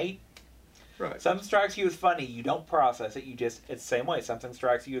an innate. Right. Something strikes you as funny, you don't process it. It's the same way. Something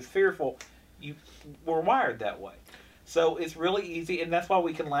strikes you as fearful, we're wired that way. So it's really easy, and that's why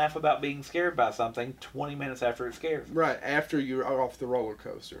we can laugh about being scared by something 20 minutes after it scares us. Right, after you're off the roller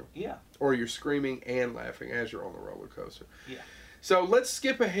coaster. Yeah. Or you're screaming and laughing as you're on the roller coaster. Yeah. So let's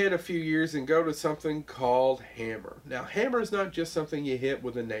skip ahead a few years and go to something called Hammer. Now, Hammer is not just something you hit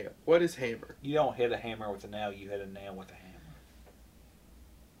with a nail. What is Hammer? You don't hit a hammer with a nail, you hit a nail with a hammer.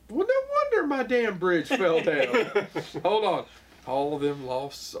 Well, no wonder my damn bridge fell down. Hold on. All of them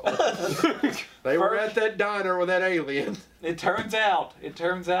lost souls. They were at that diner with that alien. It turns out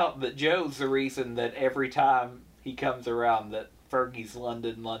that Joe's the reason that every time he comes around that Fergie's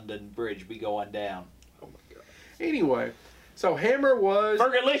London Bridge be going down. Oh my god. Anyway, so Hammer was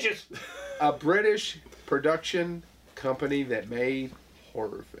Fergalicious! a British production company that made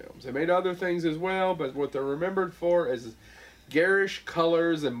horror films. They made other things as well, but what they're remembered for is garish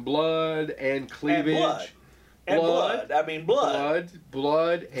colors and blood and cleavage. And blood. I mean, blood.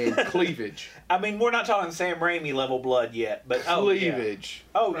 Blood, and cleavage. I mean, we're not talking Sam Raimi level blood yet, but Cleavage.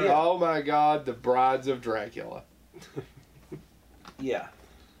 Oh, yeah. Oh my god, the Brides of Dracula. Yeah.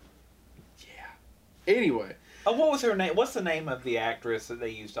 Anyway. Oh, what was her name? What's the name of the actress that they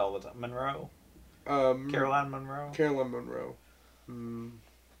used all the time? Monroe? Caroline Monroe? Caroline Monroe.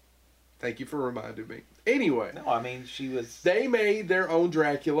 Thank you for reminding me. Anyway. No, I mean, she was... They made their own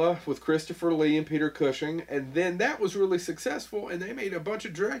Dracula with Christopher Lee and Peter Cushing, and then that was really successful, and they made a bunch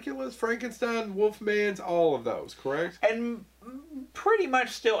of Draculas, Frankenstein, Wolfmans, all of those, correct? And pretty much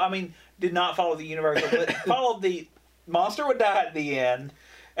still, I mean, did not follow the universal, but followed the monster would die at the end,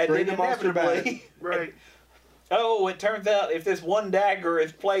 and Bring then the monster inevitably... Right. Oh, it turns out if this one dagger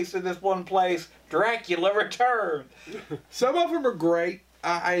is placed in this one place, Dracula returns. Some of them are great.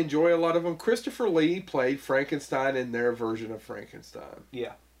 I enjoy a lot of them. Christopher Lee played Frankenstein in their version of Frankenstein.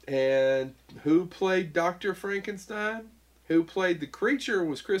 Yeah. And who played Dr. Frankenstein? Who played the creature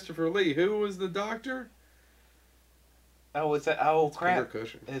was Christopher Lee. Who was the doctor? Oh, it's that? Oh, crap! Peter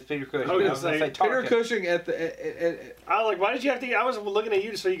Cushing. It's Peter Cushing. I was I gonna was gonna say, say Peter Tarkin. Cushing at the... I was like, why did you have to? I was looking at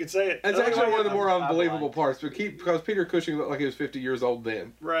you so you could say it. That's I was actually like, one of the more I'm unbelievable blind. parts, because Peter Cushing looked like he was 50 years old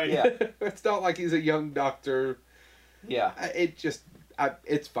then. Right. Yeah. It's not like he's a young doctor. Yeah.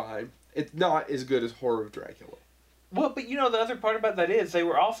 It's fine. It's not as good as Horror of Dracula. Well, but the other part about that is they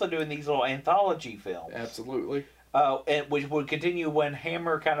were also doing these little anthology films. Absolutely. And which would continue when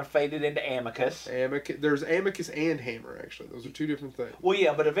Hammer kind of faded into Amicus. There's Amicus and Hammer, actually. Those are two different things. Well,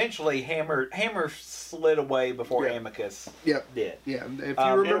 yeah, but eventually Hammer slid away before Amicus did. Yeah, if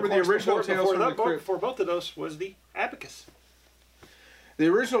you remember the original Tales from the Crypt. Before both of those was the Abacus. The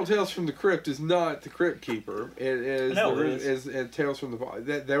original Tales from the Crypt is not the Crypt Keeper. It is Tales from the Vault.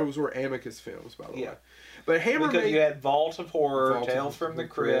 Those were Amicus films, by the way. But Hammer because you had Vault of Horror, Tales from the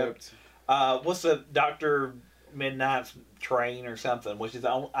Crypt. What's the Dr. Midnight's Train or something? Which is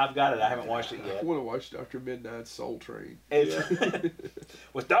I've got it. I haven't watched it yet. I want to watch Dr. Midnight's Soul Train.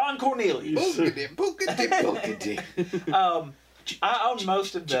 With Don Cornelius. I own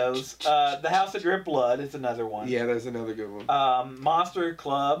most of those. The House of Drip Blood is another one. Yeah, that's another good one. Monster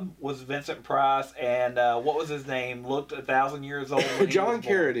Club was Vincent Price, and what was his name? Looked 1,000 years old. John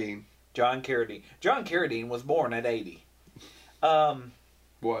Carradine. John Carradine. John Carradine was born at 80.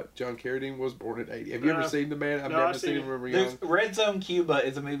 What? John Carradine was born at 80. Have you ever seen the man? I've never seen him when we were young. Red Zone Cuba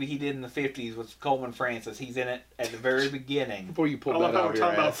is a movie he did in the 50s with Coleman Francis. He's in it at the very beginning. Before you pull that out of your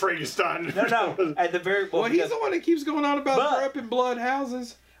talking about Frankenstein. No. At the very... Well, he's the one that keeps going on about dripping blood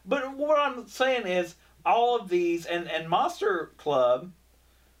houses. But what I'm saying is, all of these... And Monster Club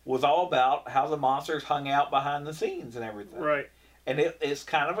was all about how the monsters hung out behind the scenes and everything. Right. And it's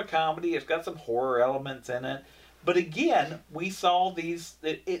kind of a comedy. It's got some horror elements in it. But again, we saw these.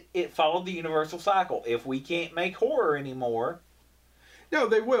 It followed the universal cycle. If we can't make horror anymore, no,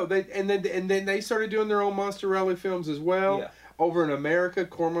 they will. And then they started doing their own Monster Rally films as well. Yeah. Over in America,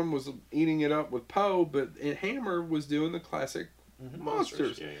 Corman was eating it up with Poe, but Hammer was doing the classic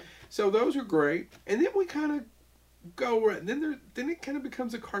monsters. Yeah. So those are great. And then we kind of go. Then it kind of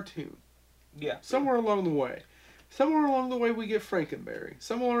becomes a cartoon. Yeah. Somewhere along the way, we get Frankenberry.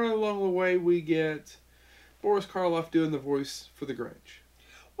 Somewhere along the way, we get Boris Karloff doing the voice for the Grinch.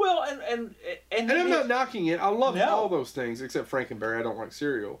 Well, and I'm not knocking it. I love all those things except Frankenberry. I don't like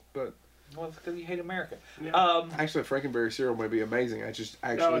cereal, but it's because you hate America. Yeah. Actually, Frankenberry cereal may be amazing. I just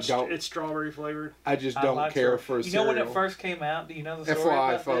don't. It's strawberry flavored. I just don't care for cereal. You know when it first came out? Do you know the story FYI,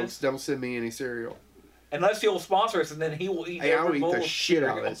 about folks, this? Don't send me any cereal. Unless he'll sponsor us, and then he will eat every bowl I'll eat the of shit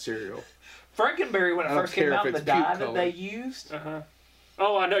cereal. out of that cereal. Frankenberry, when it first came out, the dye that they used.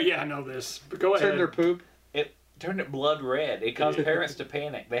 Oh, I know. Yeah, I know this. But go ahead. Turn their poop. It turned it blood red. It caused parents to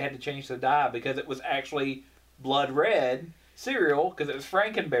panic. They had to change the dye because it was actually blood red cereal because it was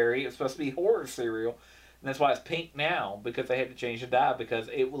Frankenberry. It was supposed to be horror cereal. And that's why it's pink now because they had to change the dye because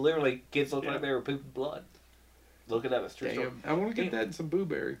it literally, kids looked like they were pooping blood. Look it up. It's true. Damn. I want to get that in some Boo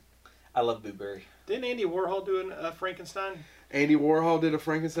Berry. I love Boo Berry. Didn't Andy Warhol do a Frankenstein? Andy Warhol did a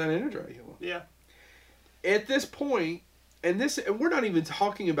Frankenstein and a Dracula. Yeah. At this point, and we're not even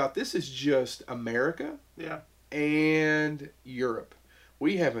talking about, this is just America. Yeah. And Europe.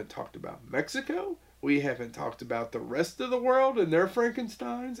 We haven't talked about Mexico. We haven't talked about the rest of the world and their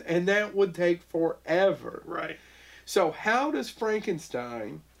Frankensteins, and that would take forever. Right. So how does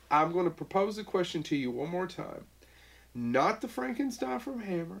Frankenstein, I'm going to propose a question to you one more time. Not the Frankenstein from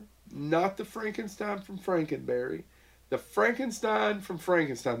Hammer, not the Frankenstein from Frankenberry, the Frankenstein from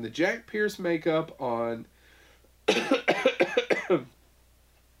Frankenstein, the Jack Pierce makeup on...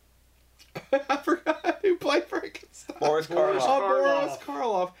 I forgot who played Frankenstein. Boris Karloff. Boris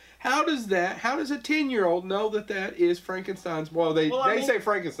Karloff. How does a 10-year-old know that is Frankenstein's? Well, they say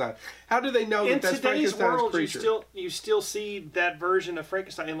Frankenstein. How do they know that's Frankenstein's world, creature? You still see that version of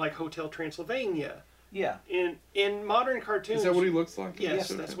Frankenstein in like Hotel Transylvania. Yeah. In modern cartoons. Is that what he looks like? Yes,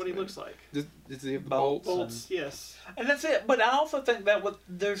 that's what he looks like. Does he have the bolts? Bolts, yes. And that's it. But I also think that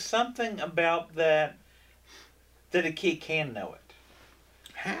there's something about that a kid can know it.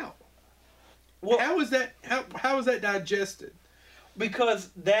 How? Well, how is that digested? Because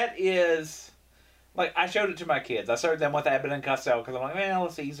that is, like, I showed it to my kids. I served them with Abbott and Costello because I'm like, man,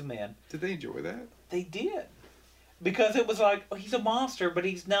 let's ease them in. Did they enjoy that? They did. Because it was like, he's a monster, but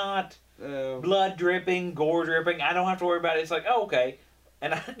he's not blood dripping, gore dripping. I don't have to worry about it. It's like, oh, okay.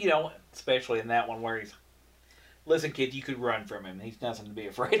 And, especially in that one where he's, listen, kid, you could run from him. He's nothing to be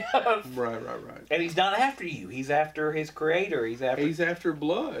afraid of. Right. And he's not after you. He's after his creator. He's after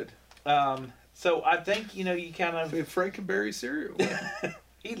blood. So I think, you kind of... Frankenberry cereal.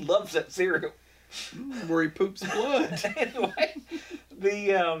 He loves that cereal. Where he poops blood. Anyway,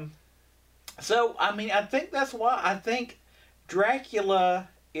 so, I mean, I think that's why I think Dracula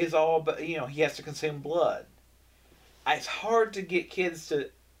is all about, he has to consume blood. It's hard to get kids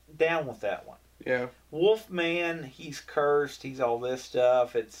down with that one. Yeah. Wolfman, he's cursed, he's all this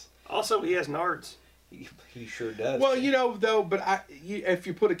stuff. It's... Also, he has nards. He sure does. Well, though, but if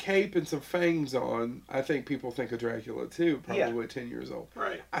you put a cape and some fangs on, I think people think of Dracula too, probably at 10 years old.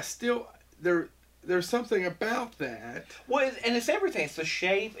 Right. I still, there's something about that. Well, and it's everything. It's the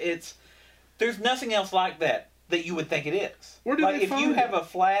shape. There's nothing else like that you would think it is. Where do they if you have a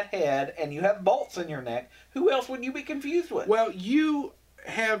flat head and you have bolts in your neck, who else would you be confused with? Well, you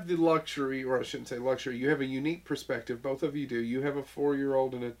have the luxury, or I shouldn't say luxury, you have a unique perspective. Both of you do. You have a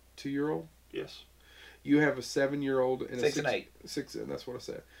 4-year-old and a 2-year-old? Yes. You have a 7-year-old and 6 and 8. 6, and that's what I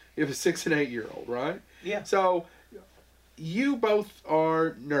said. You have a 6 and 8-year-old, right? Yeah. So, you both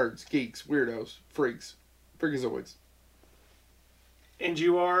are nerds, geeks, weirdos, freaks, freakazoids. And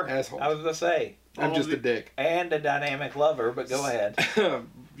you are? Assholes. I was going to say. I'm just a dick. And a dynamic lover, but go ahead.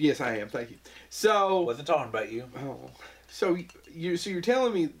 Yes, I am. Thank you. So. Wasn't talking about you. Oh. So you're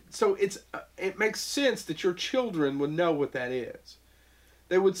telling me, so it makes sense that your children would know what that is.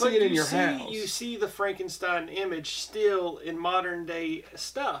 They would see it in your house. You see the Frankenstein image still in modern day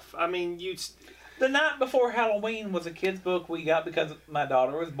stuff. I mean, The Night Before Halloween was a kid's book we got because my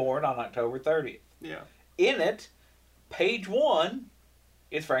daughter was born on October 30th. Yeah. In it, page 1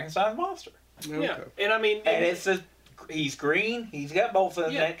 is Frankenstein's monster. Okay. Yeah, and I mean, and it says he's green, he's got bolts in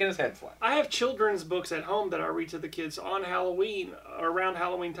his neck, and his head's flat. I have children's books at home that I read to the kids on Halloween, around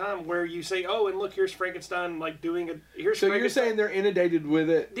Halloween time, where you say, "Oh, and look, here's Frankenstein, like doing a here's." So you're saying they're inundated with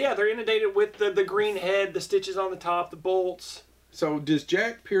it? Yeah, they're inundated with the green head, the stitches on the top, the bolts. So does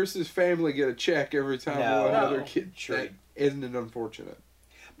Jack Pierce's family get a check every time another kid? Sure. Isn't it unfortunate?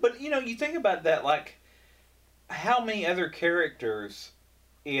 But you think about that, like how many other characters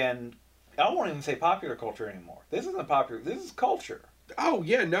in. I won't even say popular culture anymore. This isn't popular. This is culture. Oh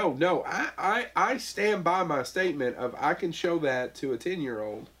yeah, no. I stand by my statement of I can show that to a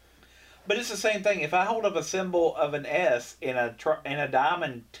 10-year-old. But it's the same thing. If I hold up a symbol of an S in a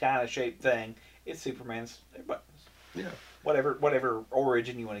diamond kind of shaped thing, it's Superman's buttons. Yeah. Whatever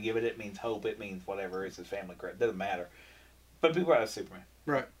origin you want to give it, it means hope. It means whatever. It's his family crest. Doesn't matter. But people are Superman.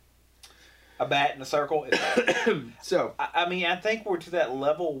 Right. A bat in a circle. So I mean, I think we're to that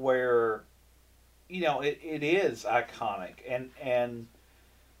level where, it is iconic, and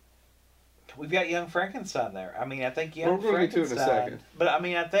we've got Young Frankenstein there. I mean, I think Young Frankenstein. We're going to get to it in a second. But I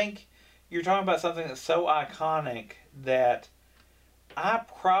mean, I think you're talking about something that's so iconic that I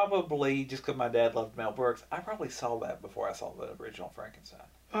probably, just because my dad loved Mel Brooks, I probably saw that before I saw the original Frankenstein.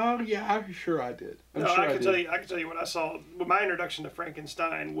 Oh yeah, I'm sure I did. I can tell you what I saw. My introduction to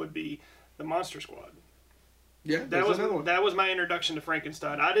Frankenstein would be the Monster Squad. Yeah, that was my introduction to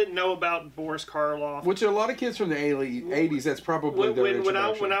Frankenstein. I didn't know about Boris Karloff, which a lot of kids from the 80s. That's probably their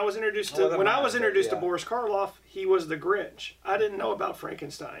introduction. When I was introduced to Boris Karloff, he was the Grinch. I didn't know about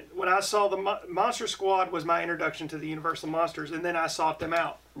Frankenstein. When I saw the Monster Squad was my introduction to the Universal Monsters, and then I sought them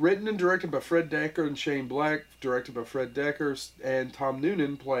out. Written and directed by Fred Dekker and Shane Black, directed by Fred Dekker, and Tom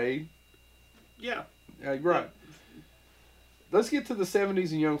Noonan played. Yeah. Right. Let's get to the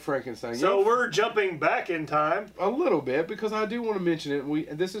 70s and Young Frankenstein. So we're jumping back in time. A little bit, because I do want to mention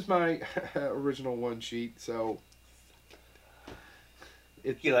it. This is my original one sheet, so...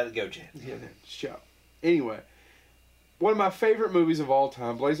 You let it go, Jen. Yeah, show. Anyway, one of my favorite movies of all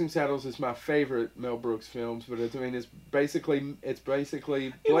time, Blazing Saddles, is my favorite Mel Brooks films, but it's basically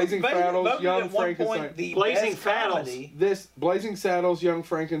Blazing Saddles, Young Frankenstein. Blazing Saddles. Blazing Saddles, Young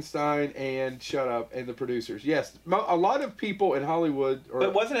Frankenstein, and Shut Up, and the producers. Yes, a lot of people in Hollywood,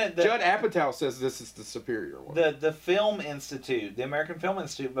 but wasn't it Judd Apatow says this is the superior one. The Film Institute, the American Film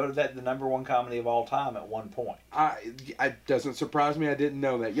Institute, voted that the #1 comedy of all time at one point. It doesn't surprise me. I didn't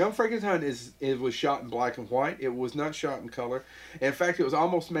know that. Young Frankenstein was shot in black and white. It was not shot in color. In fact, it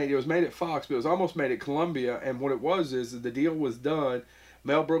was made at Fox, but it was almost made at Columbia. And what it was is that the deal was done.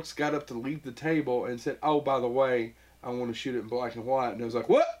 Mel Brooks got up to leave the table and said, "Oh, by the way, I want to shoot it in black and white." And it was like,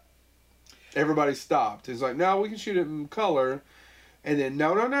 "What?" Everybody stopped. It's like, "No, we can shoot it in color." And then,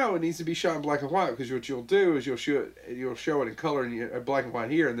 no, it needs to be shot in black and white, because what you'll do is you'll show it in color and black and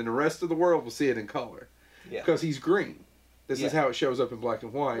white here, and then the rest of the world will see it in color. Yeah. Because he's green. This is how it shows up in black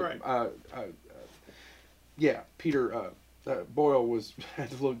and white. Right. Peter Boyle was, I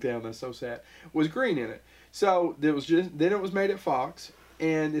had to look down, that's so sad, was green in it. So then it was made at Fox,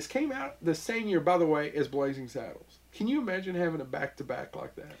 and this came out the same year, by the way, as Blazing Saddles. Can you imagine having it back-to-back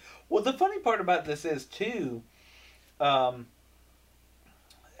like that? Well, the funny part about this is, too, when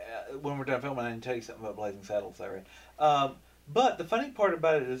we're done filming, I can tell you something about Blazing Saddles, Larry. But the funny part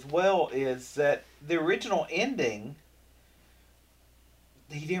about it as well is that the original ending,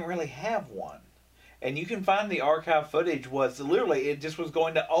 he didn't really have one. And you can find the archive footage was literally, it just was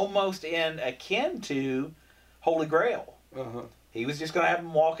going to almost end akin to Holy Grail. Uh-huh. He was just going to have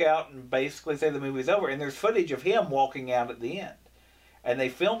him walk out and basically say the movie's over. And there's footage of him walking out at the end. And they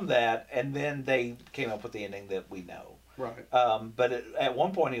filmed that, and then they came up with the ending that we know. Right. But at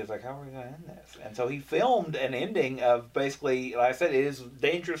one point he was like, how are we going to end this? And so he filmed an ending of basically, like I said, it is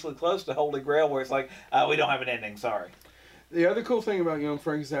dangerously close to Holy Grail, where it's like, we don't have an ending, sorry. The other cool thing about Young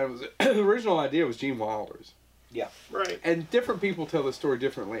Frankenstein was the original idea was Gene Wilder's. Yeah. Right. And different people tell the story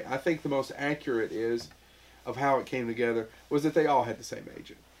differently. I think the most accurate is of how it came together was that they all had the same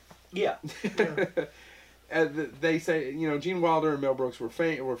agent. Yeah. They say, Gene Wilder and Mel Brooks were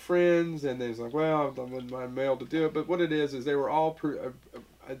friends, and they was like, well, I'm with my Mel to do it. But what it is they were all,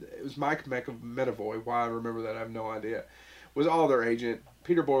 it was Mike Medavoy, why I remember that, I have no idea, was all their agent,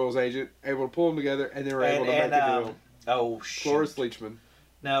 Peter Boyle's agent, able to pull them together, and they were able to make a deal. Oh, shit. Cloris Leachman.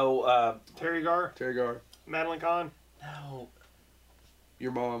 No. Terry Garr. Madeline Kahn. No.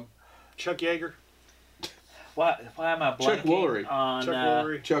 Your mom. Chuck Yeager. Why am I blanking Chuck Woolery. on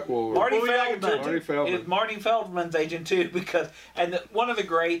Chuck Woolery. Marty Feldman. It's Marty Feldman's agent too, because one of the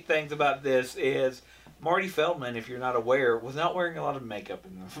great things about this is Marty Feldman, if you're not aware, was not wearing a lot of makeup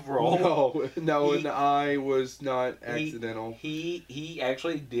in the role. No, and the eye was not accidental. He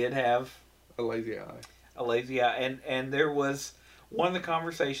actually did have a lazy eye. And there was one of the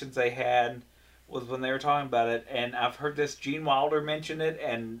conversations they had was when they were talking about it, and I've heard this Gene Wilder mention it,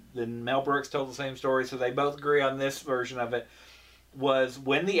 and then Mel Brooks told the same story, so they both agree on this version of it, was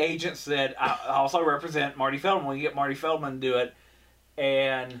when the agent said, I also represent Marty Feldman, we get Marty Feldman to do it,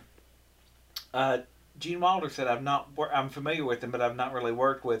 and Gene Wilder said, I'm familiar with him, but I've not really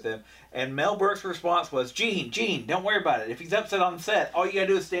worked with him, and Mel Brooks' response was, Gene, don't worry about it. If he's upset on set, all you gotta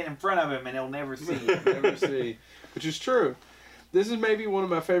do is stand in front of him, and he'll never see you. Never see. Which is true. This is maybe one of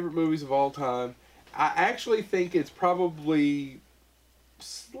my favorite movies of all time. I actually think it's probably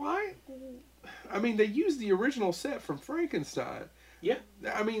they used the original set from Frankenstein. Yeah.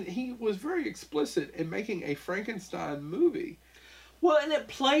 I mean, he was very explicit in making a Frankenstein movie. Well, and it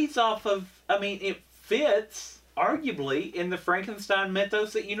plays off of, it fits, arguably, in the Frankenstein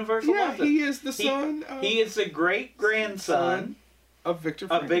mythos that Universal loves. Yeah, he is the son he is the great-grandson of Victor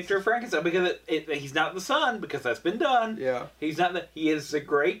Frankenstein, because he's not the son, because that's been done. Yeah. He is the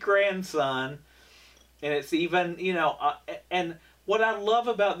great-grandson, and it's even, and what I love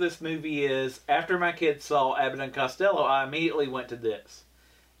about this movie is, after my kids saw Abbott and Costello, I immediately went to this.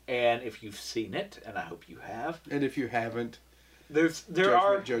 And if you've seen it, and I hope you have. And if you haven't, there's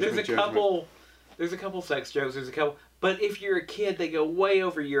a couple sex jokes, but if you're a kid, they go way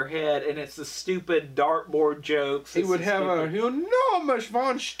over your head, and it's the stupid dartboard jokes. He would have enormous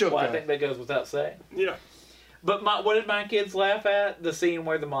von Stucker. Well, I think that goes without saying. Yeah. But what did my kids laugh at? The scene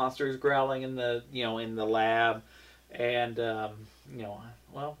where the monster is growling in the lab, and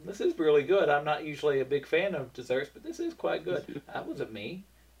well, this is really good. I'm not usually a big fan of desserts, but this is quite good. That wasn't me.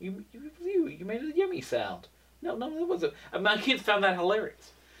 You made a yummy sound. No, that wasn't. My kids found that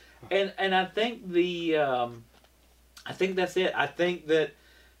hilarious, and I think I think that's it. I think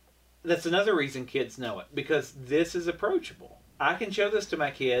that's another reason kids know it, because this is approachable. I can show this to my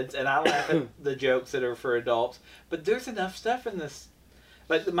kids, and I laugh at the jokes that are for adults, but there's enough stuff in this.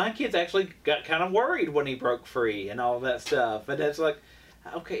 Like, my kids actually got kind of worried when he broke free and all that stuff, and it's like,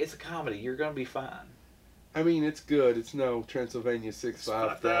 okay, it's a comedy. You're going to be fine. I mean, it's good. It's no Transylvania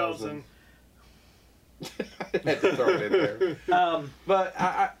 65000. I had to throw it in there. But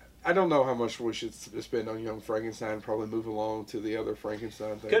I don't know how much we should spend on Young Frankenstein. Probably move along to the other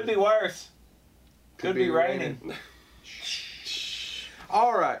Frankenstein thing. Could be worse. Could be raining.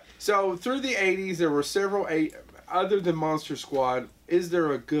 All right. So through the 80s, there were several. Other than Monster Squad, is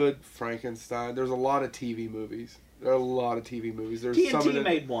there a good Frankenstein? There's a lot of TV movies. There are a lot of TV movies. There's TNT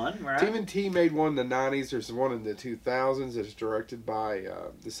made one, right? TNT made one in the 90s. There's one in the 2000s that's directed by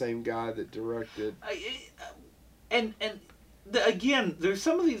the same guy that directed. Again, there's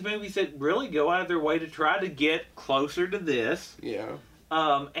some of these movies that really go out of their way to try to get closer to this. Yeah.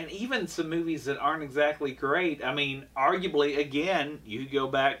 And even some movies that aren't exactly great. I mean, arguably, again, you go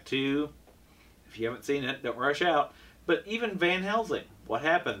back to, if you haven't seen it, don't rush out. But even Van Helsing, what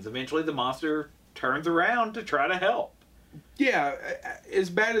happens? Eventually the monster turns around to try to help. Yeah, as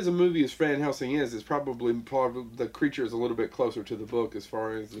bad as a movie as Van Helsing is, it's probably the creature is a little bit closer to the book as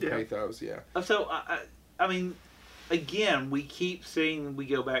far as the pathos, yeah. So, I mean, again, we keep seeing we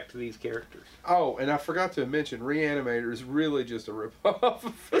go back to these characters. Oh, and I forgot to mention, Reanimator is really just a rip-off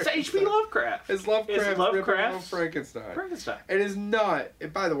of It's H.P. Lovecraft. It's Lovecraft's Frankenstein. It is not,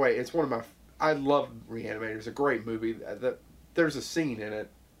 and by the way, it's one of my, I love Reanimator. It's a great movie. There's a scene in it.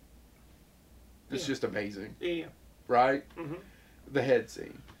 It's just amazing. Yeah. Right? Mm-hmm. The head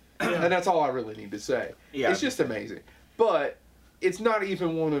scene. And that's all I really need to say. Yeah. It's just amazing. But it's not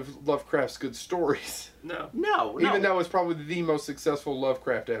even one of Lovecraft's good stories. No. Even though it's probably the most successful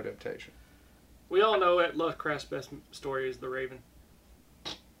Lovecraft adaptation. We all know that Lovecraft's best story is The Raven.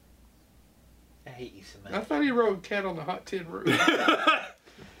 I hate you so much. I thought he wrote Cat on the Hot Tin Roof.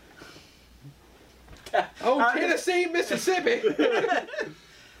 Tennessee, Mississippi.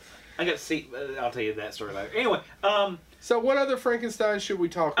 I got to see. I'll tell you that story later. Anyway, so what other Frankenstein should we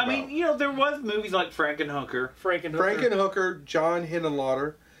talk about? I mean, you know, there was movies like Frankenhooker. Frankenhooker, John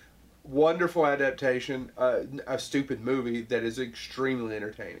Henenlotter, wonderful adaptation. A stupid movie that is extremely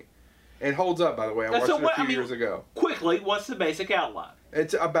entertaining. And holds up, by the way. I watched it a few years ago. Quickly, what's the basic outline?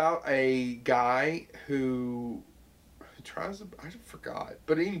 It's about a guy who tries to... I forgot.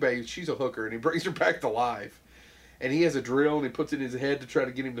 But anyway, she's a hooker, and he brings her back to life. And he has a drill, and he puts it in his head to try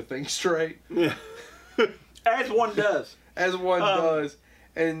to get him to think straight. Yeah. As one does. As one does.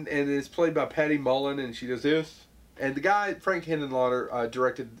 And it's played by Patty Mullen, and she does this. And the guy, Frank Henenlotter,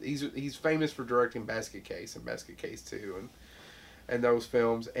 directed... He's famous for directing Basket Case and Basket Case 2, and those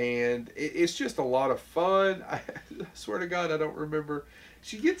films, and it's just a lot of fun. I swear to God, I don't remember.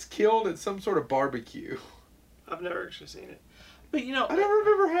 She gets killed at some sort of barbecue. I've never actually seen it. But, you know... I don't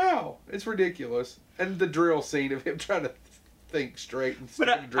remember how. It's ridiculous. And the drill scene of him trying to think straight and stick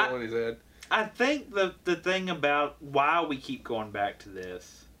a drill in his head. I think the thing about why we keep going back to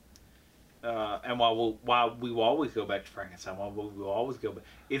this, and why we will always go back to Frankenstein, why we will always go back,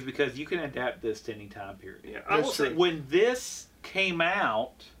 is because you can adapt this to any time period. Yeah, I will say, when this came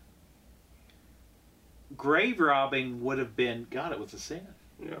out, grave robbing would have been, God, it was a sin.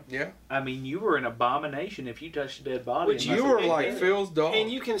 Yeah. I mean, you were an abomination if you touched a dead body. Which you were like Phil's dog.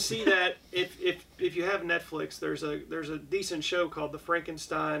 And you can see that if you have Netflix, there's a decent show called The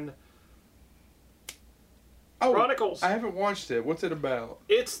Frankenstein Chronicles. I haven't watched it. What's it about?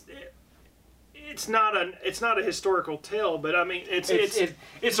 It's not a historical tale, but I mean it's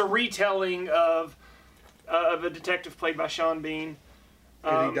a retelling of a detective played by Sean Bean.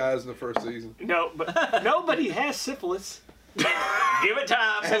 And he dies in the first season. No, but nobody has syphilis. Give it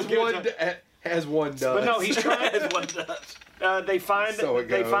time. As one does. But no, he's trying. As one does. They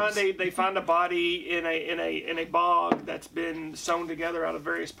find a body in a bog that's been sewn together out of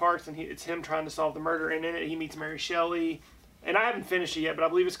various parts, and it's him trying to solve the murder. And in it, he meets Mary Shelley. And I haven't finished it yet, but I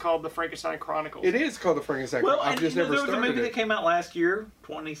believe it's called The Frankenstein Chronicles. It is called The Frankenstein Chronicles. I've just never started it. There was a movie that came out last year,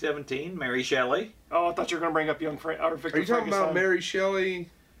 2017, Mary Shelley. Oh, I thought you were going to bring up Victor Frankenstein. Are you talking about Mary Shelley?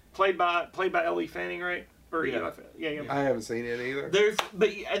 Played by Ellie Fanning, right? Or yeah. I haven't seen it either. There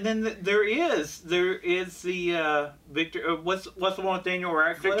is the Victor. What's the one with Daniel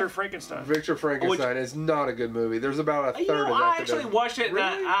Radcliffe? Victor Frankenstein. Victor Frankenstein is not a good movie. There's about a third of that. I actually watched it. Really?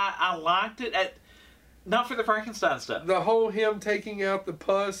 And I liked it. Not for the Frankenstein stuff. The whole him taking out the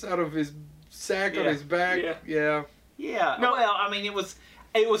pus out of his sack on his back. Yeah. No, well, I mean, it was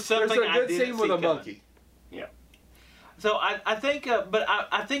something. There's a good scene with a monkey. Yeah. So I think, but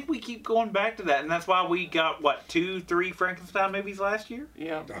I think we keep going back to that, and that's why we got 2-3 Frankenstein movies last year.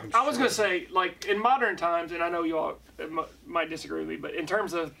 Yeah, I was gonna say, like, in modern times, and I know you all might disagree with me, but in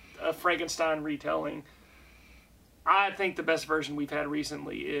terms of Frankenstein retelling, I think the best version we've had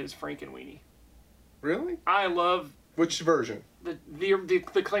recently is Frankenweenie. Really? I love which version? The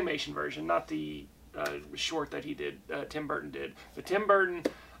claymation version, not the short that he did. Tim Burton did, but Tim Burton.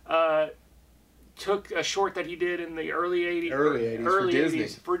 Took a short that he did in the early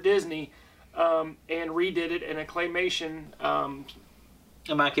 80s for Disney, and redid it in a claymation.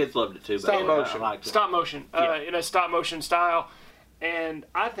 And my kids loved it too. Stop motion. In a stop motion style, and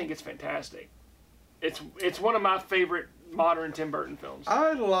I think it's fantastic. It's one of my favorite modern Tim Burton films.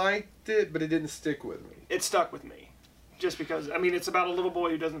 I liked it, but it didn't stick with me. It stuck with me, just because. I mean, it's about a little boy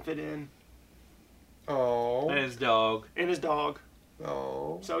who doesn't fit in. Oh. And his dog.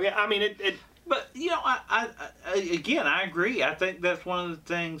 Oh. So yeah, I mean it. But, you know, I agree. I think that's one of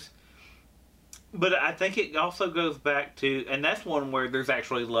the things. But I think it also goes back to, and that's one where there's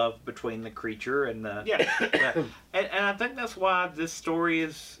actually love between the creature and the... Yeah. And I think that's why this story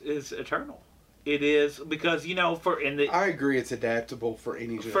is eternal. It is, because, you know, I agree, it's adaptable for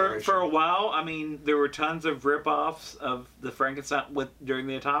any generation. For a while, I mean, there were tons of rip-offs of the Frankenstein during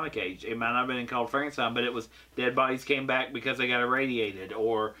the Atomic Age. It might not have been called Frankenstein, but it was dead bodies came back because they got irradiated,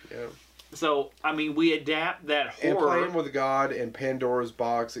 or... Yeah. So, I mean, we adapt that horror. And Playing with God and Pandora's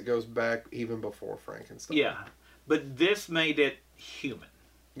Box, it goes back even before Frankenstein. Yeah. But this made it human.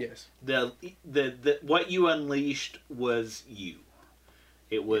 Yes. The what you unleashed was you.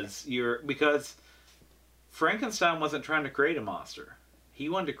 It was because Frankenstein wasn't trying to create a monster. He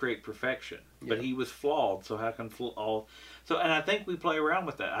wanted to create perfection. But he was flawed, so how can So, and I think we play around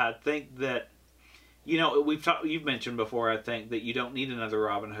with that. I think that You know, you've mentioned before, I think, that you don't need another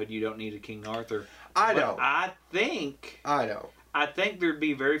Robin Hood. You don't need a King Arthur. I know. I think there'd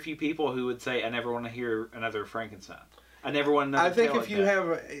be very few people who would say, I never want to hear another Frankenstein. I never want another. I think if you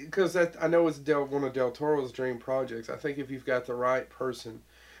have, because I know it's one of Del Toro's dream projects. I think if you've got the right person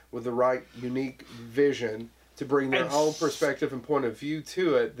with the right unique vision to bring their own perspective and point of view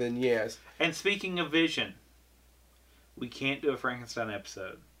to it, then yes. And speaking of vision, we can't do a Frankenstein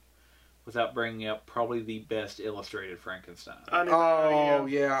episode without bringing up probably the best illustrated Frankenstein. Oh,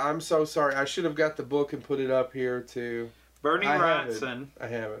 yeah. I'm so sorry. I should have got the book and put it up here, too. Bernie Wrightson. I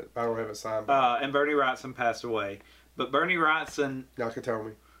have it. I don't have it signed. And Bernie Wrightson passed away. But Bernie Wrightson...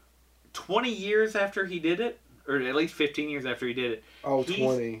 Nakatomi. 20 years after he did it, or at least 15 years after he did it. Oh,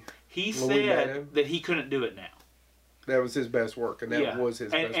 20. He said that he couldn't do it now. That was his best work, and that was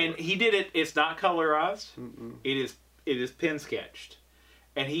his best work. And he did it. It's not colorized. It is pen sketched.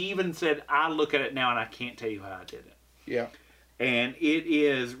 And he even said, I look at it now and I can't tell you how I did it. Yeah. And it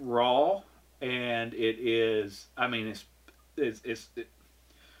is raw, and it is, I mean, it's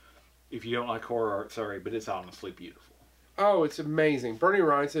if you don't like horror art, sorry, but it's honestly beautiful. Oh, it's amazing. Bernie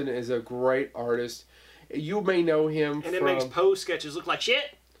Wrightson is a great artist. You may know him and it makes Poe sketches look like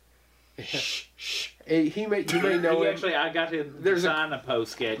shit. You may know him. Actually, I got him to sign a Poe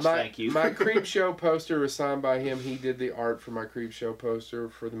sketch. Thank you. My Creepshow poster was signed by him. He did the art for my Creepshow poster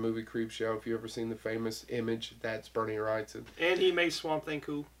for the movie Creepshow. If you ever seen the famous image, that's Bernie Wrightson. And he made Swamp Thing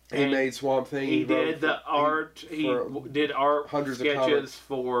cool. He made Swamp Thing. He did the art. He did art sketches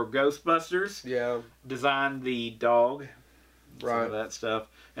for Ghostbusters. Yeah. Designed the dog. Right. Some of that stuff.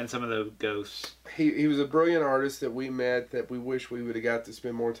 And some of the ghosts. He was a brilliant artist that we met that we wish we would have got to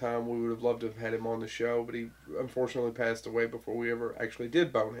spend more time. We would have loved to have had him on the show, but he unfortunately passed away before we ever actually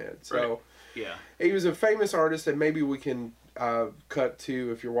did Bonehead. So yeah, he was a famous artist, and maybe we can cut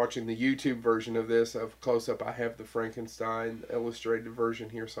to, if you're watching the YouTube version of this, of close up. I have the Frankenstein illustrated version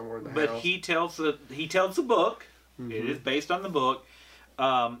here somewhere in the house. But he tells the book. Mm-hmm. It is based on the book.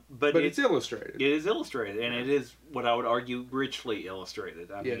 But it's illustrated. It is illustrated, and it is what I would argue richly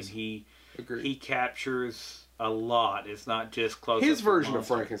illustrated. I mean, he captures a lot. It's not just close. His version of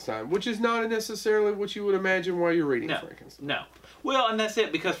Frankenstein, which is not necessarily what you would imagine while you're reading Frankenstein. No. Well, and that's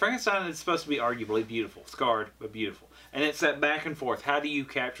it, because Frankenstein is supposed to be arguably beautiful, scarred but beautiful, and it's that back and forth. How do you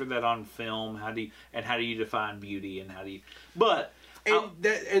capture that on film? How do you define beauty? And how do you? But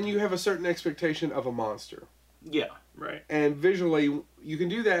and you have a certain expectation of a monster. Yeah. Right. And visually, you can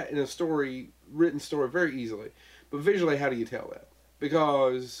do that in a written story very easily. But visually, how do you tell that?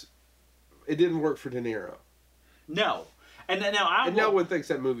 Because it didn't work for De Niro. No. And no one thinks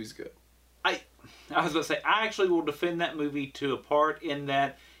that movie's good. I was going to say, I actually will defend that movie to a part in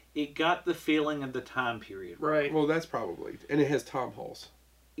that it got the feeling of the time period. Right. Well, that's probably. And it has Tom Hulce.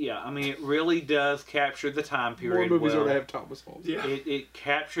 Yeah, I mean, it really does capture the time period. More movies don't have Thomas Hulce. Yeah. It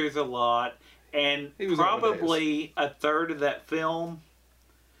captures a lot. And probably a third of that film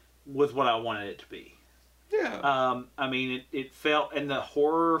was what I wanted it to be. Yeah. I mean, it felt, and the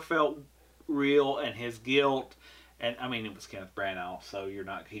horror felt real, and his guilt, and I mean, it was Kenneth Branagh, so he's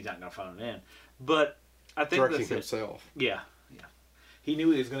not going to phone it in. But I think directing himself. Yeah. He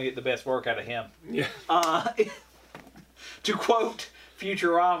knew he was going to get the best work out of him. Yeah. To quote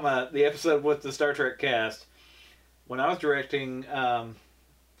Futurama, the episode with the Star Trek cast, when I was directing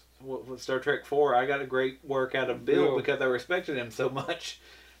with Star Trek 4, I got a great work out of Bill because I respected him so much.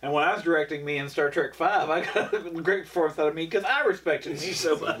 And when I was directing me in Star Trek 5, I got a great performance out of me because I respected him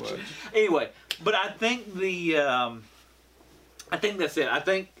so much. Anyway, but I think I think that's it. I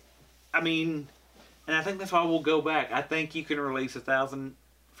think that's why we'll go back. I think you can release 1,000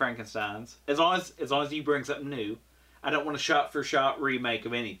 Frankensteins as long as you bring something new. I don't want a shot-for-shot remake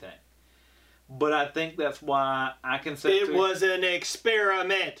of anything. But I think that's why I can say it was an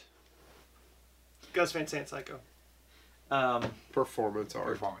experiment. Gus Van Sant Psycho. Performance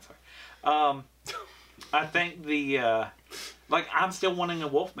art. I think I'm still wanting a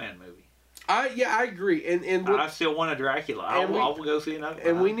Wolfman movie. I agree, and I still want a Dracula. I will go see another one.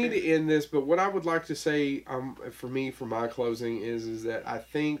 And we need to end this, but what I would like to say, for my closing is that I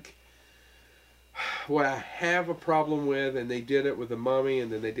think what I have a problem with, and they did it with the Mummy, and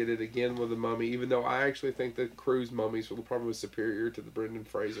then they did it again with the Mummy, even though I actually think the Cruise mummies were probably superior to the Brendan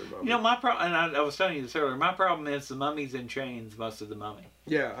Fraser Mummy. You know, my problem, and I was telling you this earlier, my problem is the Mummy's in chains most of the Mummy.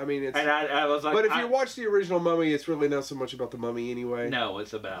 Yeah, I mean, it's... And I was like... But if you watch the original Mummy, it's really not so much about the Mummy anyway. No,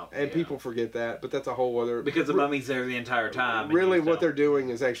 it's about... And people forget that, but that's a whole other... Because the Mummy's there the entire time. Really, what they're doing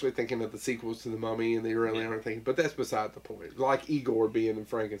is actually thinking of the sequels to the Mummy, and they really aren't thinking... But that's beside the point. Like Igor being in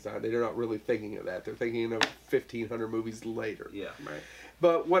Frankenstein, they're not really thinking of that. They're thinking of 1,500 movies later. Yeah. Right.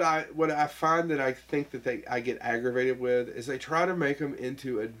 But what I find that I think that I get aggravated with is they try to make them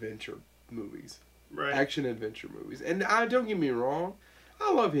into adventure movies. Right. Action adventure movies. And don't get me wrong,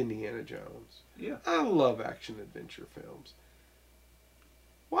 I love Indiana Jones. Yeah. I love action adventure films.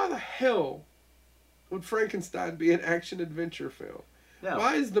 Why the hell would Frankenstein be an action adventure film? No.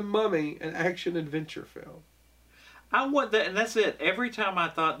 Why is The Mummy an action adventure film? I want that, and that's it. Every time I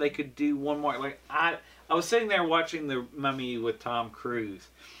thought they could do one more, like I was sitting there watching The Mummy with Tom Cruise,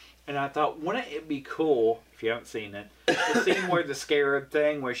 and I thought, wouldn't it be cool, if you haven't seen it, the scene where the scarab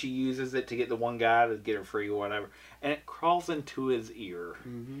thing, where she uses it to get the one guy to get her free or whatever, and it crawls into his ear.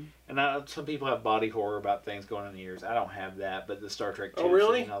 Mm-hmm. And some people have body horror about things going in the ears. I don't have that, but the Star Trek 2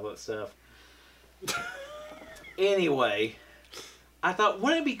 scene and all that stuff. Anyway, I thought,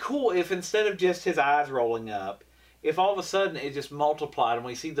 wouldn't it be cool if instead of just his eyes rolling up, if all of a sudden it just multiplied and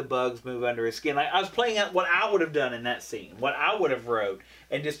we see the bugs move under his skin. Like, I was playing out what I would have done in that scene, what I would have wrote,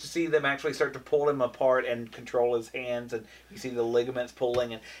 and just to see them actually start to pull him apart and control his hands, and you see the ligaments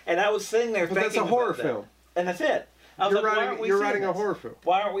pulling, and I was sitting there thinking, that's a horror film, and that's it. You're writing a horror film.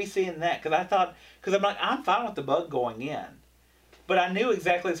 Why aren't we seeing that? Because I'm like, I'm fine with the bug going in. But I knew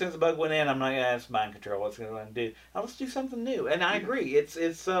exactly as soon as the bug went in, I'm like, it's mind control. What's going to do? Let's do something new. And I agree. It's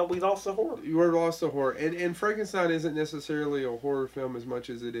we lost the horror. You were lost the horror. And Frankenstein isn't necessarily a horror film as much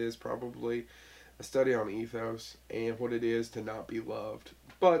as it is probably a study on ethos and what it is to not be loved.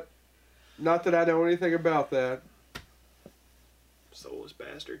 But not that I know anything about that. Soulless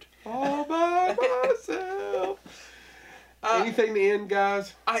bastard. All by myself. Anything to end,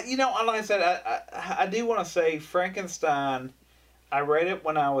 guys? Like I said, I do want to say Frankenstein. I read it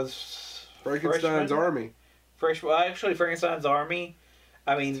when I was Frankenstein's Army. Actually, Frankenstein's Army.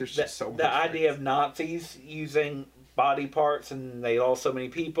 I mean, the idea of Nazis using body parts and they lost so many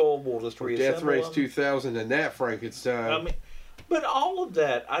people, we'll just reassemble Death Race them. 2000 and that Frankenstein. I mean, but all of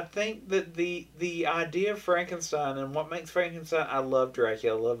that, I think that the idea of Frankenstein and what makes Frankenstein, I love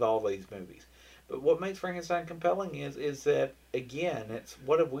Dracula, I love all these movies. But what makes Frankenstein compelling is that, again, it's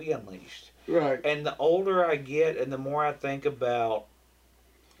what have we unleashed? Right. And the older I get and the more I think about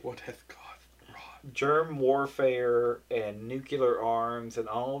what hath God wrought? Germ warfare and nuclear arms and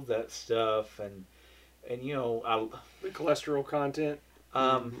all of that stuff and the cholesterol content.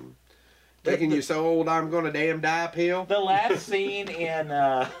 Taking you so old I'm gonna damn die pill. The last scene in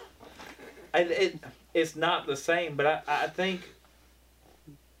it's not the same, but I think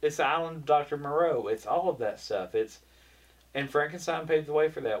it's the Island of Dr. Moreau. It's all of that stuff. And Frankenstein paved the way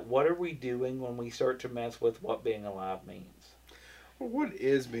for that. What are we doing when we start to mess with what being alive means? Well, what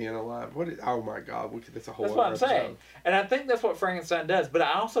is being alive? Oh my God, that's a whole. That's what I'm saying, and I think that's what Frankenstein does. But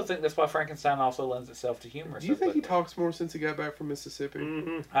I also think that's why Frankenstein also lends itself to humor. Do you think he talks more since he got back from Mississippi?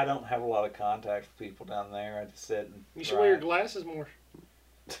 Mm-hmm. I don't have a lot of contact with people down there. I just sit and. You should wear your glasses more.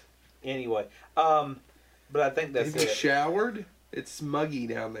 Anyway, but I think that's it. Showered? It's smuggy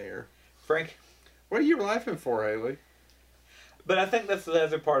down there. Frank, what are you laughing for, Haley? But I think that's the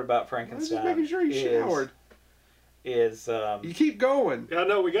other part about Frankenstein. I'm just making sure you showered. You keep going. Yeah,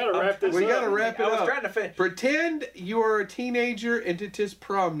 no, we gotta wrap this up. We gotta wrap it up. I was trying to finish. Pretend you are a teenager and it is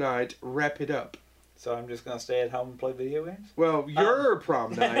prom night. Wrap it up. So I'm just gonna stay at home and play video games? Well, your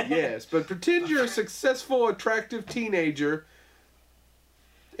prom night, yes. But pretend you're a successful, attractive teenager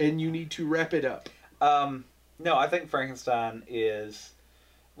and you need to wrap it up. No, I think Frankenstein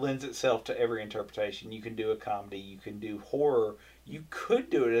lends itself to every interpretation. You can do a comedy, you can do horror, you could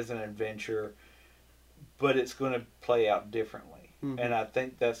do it as an adventure, but it's going to play out differently. Mm-hmm. And I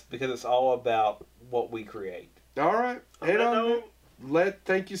think that's because it's all about what we create. All right.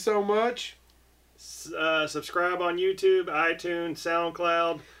 Thank you so much. Subscribe on YouTube, iTunes,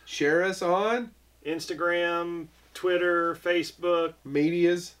 SoundCloud. Share us on Instagram, Twitter, Facebook.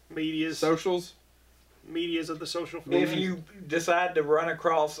 Medias. Socials. Medias of the social forums. If you decide to run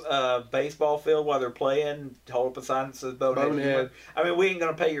across a baseball field while they're playing, hold up a sign that says Bonehead. I mean, we ain't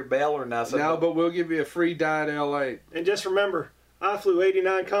going to pay your bail or nothing. No, but we'll give you a free Diet L8. And just remember, I flew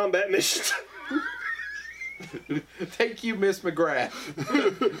 89 combat missions. Thank you, Miss McGrath.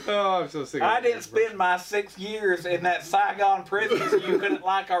 Oh, I'm so sick of I didn't spend my 6 years in that Saigon prison so you couldn't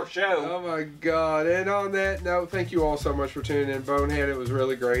like our show. Oh, my God. And on that note, thank you all so much for tuning in. Bonehead, it was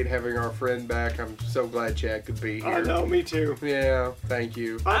really great having our friend back. I'm so glad Chad could be here. I know, me too. Yeah, thank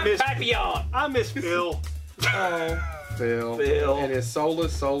you. I'm Papillon. I miss Phil. Oh, Phil. And his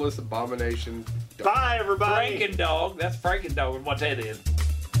soulless abomination dog. Bye, everybody. Franken dog. That's Franken dog. What that is.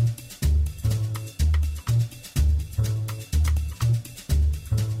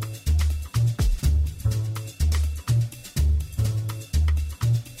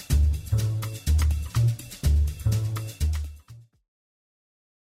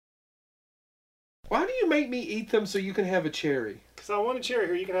 Why do you make me eat them so you can have a cherry? Because I want a cherry.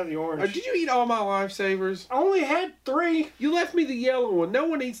 Here, you can have the orange. Or did you eat all my lifesavers? I only had 3. You left me the yellow one. No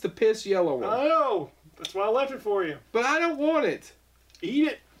one eats the piss yellow one. I know. That's why I left it for you. But I don't want it. Eat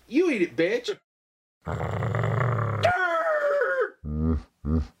it. You eat it, bitch.